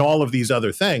and all of these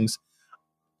other things,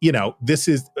 this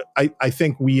is, I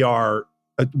think we're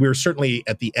certainly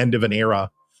at the end of an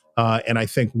era. And I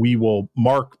think we will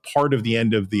mark part of the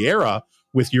end of the era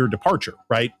with your departure,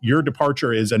 right? Your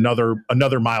departure is another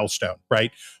milestone,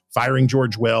 right? Firing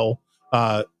George Will,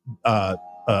 the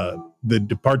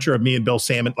departure of me and Bill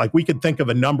Salmon. Like, we could think of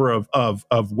a number of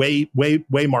way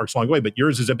marks along the way, but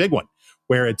yours is a big one,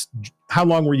 where it's, how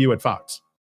long were you at Fox?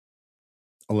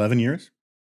 11 years.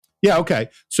 Yeah. Okay.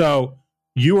 So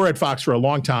you were at Fox for a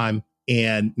long time,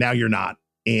 and now you're not.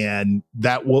 And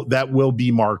that will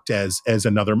be marked as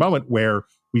another moment where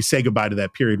we say goodbye to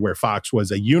that period where Fox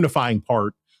was a unifying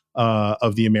part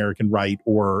of the American right,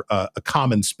 or a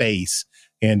common space,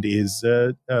 and is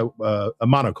a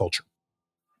monoculture.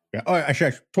 Yeah. Oh,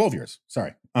 actually 12 years.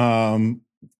 Sorry.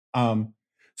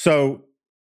 So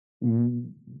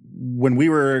when we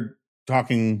were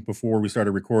talking before we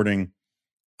started recording,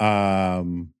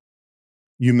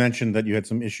 you mentioned that you had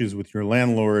some issues with your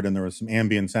landlord, and there was some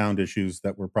ambient sound issues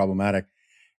that were problematic.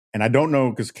 And I don't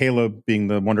know, because Caleb, being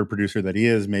the wonder producer that he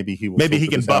is, maybe he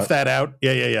can buff that out.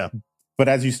 Yeah. But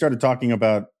as you started talking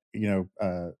about,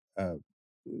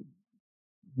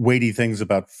 weighty things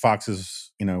about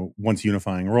Fox's, once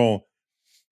unifying role,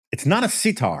 it's not a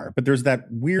sitar, but there's that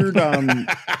weird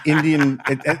Indian.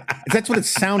 That's what it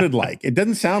sounded like. It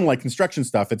doesn't sound like construction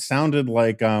stuff. It sounded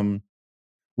like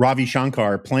Ravi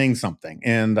Shankar playing something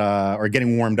and or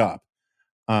getting warmed up.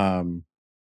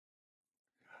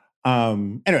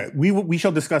 Anyway, we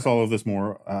shall discuss all of this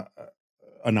more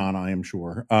anon, I am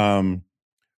sure.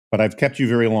 But I've kept you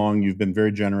very long. You've been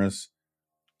very generous.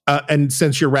 And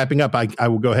since you're wrapping up, I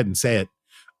will go ahead and say it.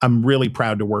 I'm really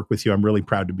proud to work with you. I'm really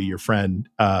proud to be your friend.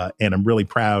 And I'm really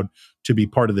proud to be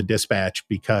part of the Dispatch,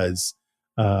 because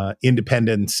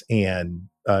independence and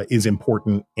is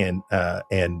important, and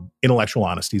intellectual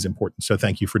honesty is important. So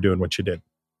thank you for doing what you did.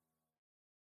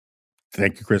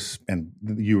 Thank you, Chris. And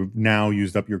you've now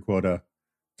used up your quota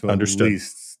to Understood. at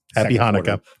least Happy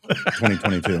Hanukkah.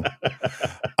 2022.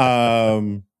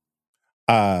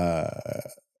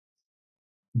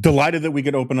 Delighted that we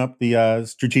could open up the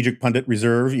strategic pundit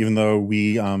reserve, even though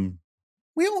we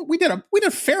did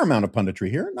a fair amount of punditry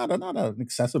here, not an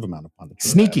excessive amount of punditry.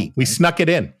 Sneaky. We snuck it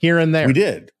in here and there. We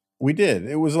did.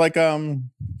 It was like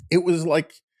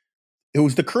it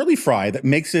was the curly fry that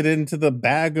makes it into the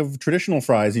bag of traditional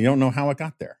fries, and you don't know how it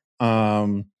got there.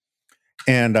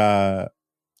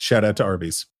 Shout out to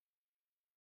Arby's.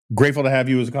 Grateful to have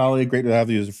you as a colleague. Grateful to have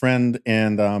you as a friend,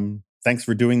 and thanks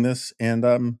for doing this.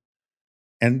 And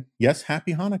yes,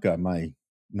 happy Hanukkah, my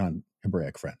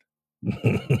non-Hebraic friend.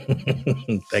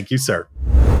 Thank you, sir.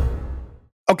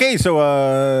 Okay,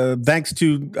 so thanks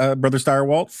to Brother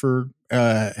Steyerwalt for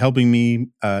helping me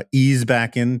ease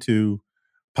back into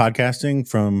podcasting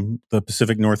from the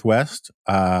Pacific Northwest.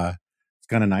 It's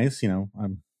kind of nice,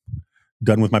 I'm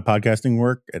done with my podcasting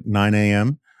work at 9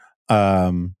 a.m.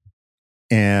 And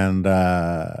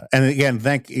again,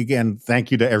 thank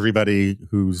you to everybody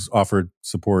who's offered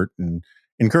support and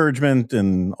encouragement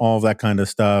and all of that kind of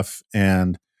stuff.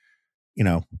 And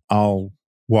I'll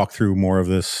walk through more of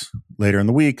this later in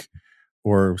the week,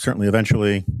 or certainly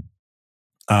eventually.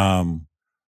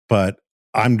 But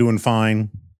I'm doing fine.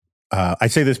 I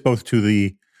say this both to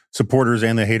the supporters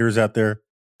and the haters out there.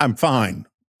 I'm fine.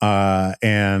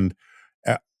 And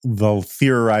the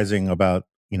theorizing about,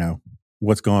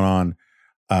 what's going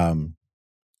on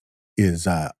is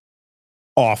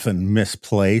often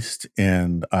misplaced.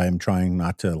 And I'm trying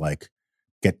not to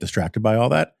get distracted by all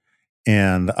that.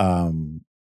 And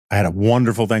I had a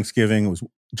wonderful Thanksgiving. It was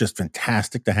just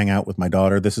fantastic to hang out with my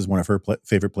daughter. This is one of her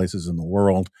favorite places in the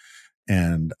world.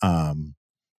 And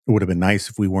it would have been nice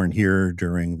if we weren't here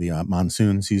during the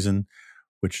monsoon season,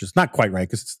 which is not quite right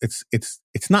because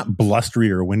it's not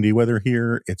blustery or windy weather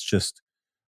here. It's just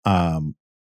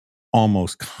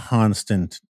almost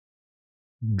constant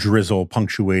drizzle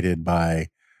punctuated by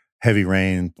heavy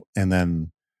rain and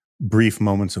then brief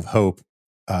moments of hope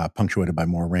punctuated by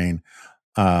more rain.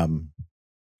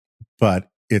 But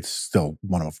it's still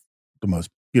one of the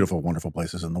most beautiful, wonderful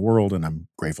places in the world, and I'm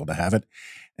grateful to have it.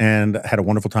 And had a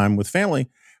wonderful time with family,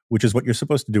 which is what you're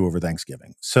supposed to do over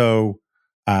Thanksgiving. So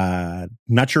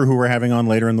not sure who we're having on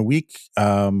later in the week,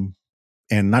 and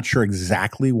not sure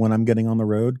exactly when I'm getting on the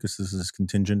road because this is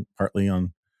contingent partly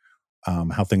on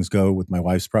how things go with my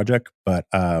wife's project. But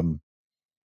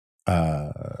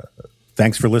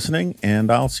thanks for listening,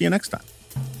 and I'll see you next time.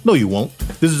 No, you won't.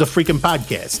 This is a freaking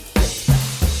podcast.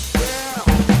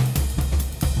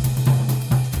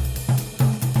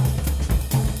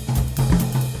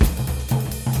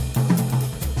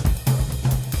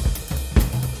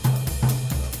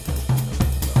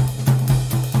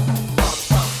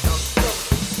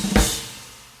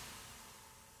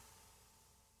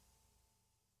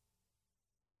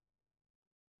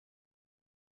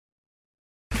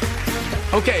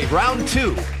 Okay, round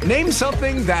two. Name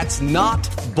something that's not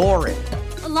boring.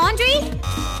 A laundry?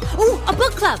 Ooh, a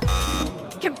book club.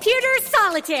 Computer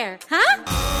solitaire, huh?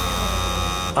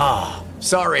 Ah,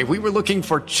 sorry, we were looking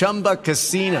for Chumba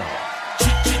Casino.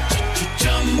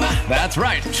 That's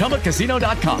right,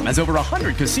 ChumbaCasino.com has over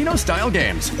 100 casino-style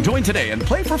games. Join today and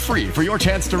play for free for your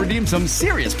chance to redeem some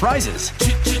serious prizes.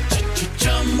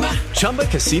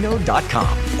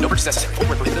 ChumbaCasino.com. No purchase necessary. Void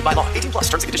where prohibited by law. 18+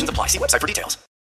 terms and conditions apply. See website for details.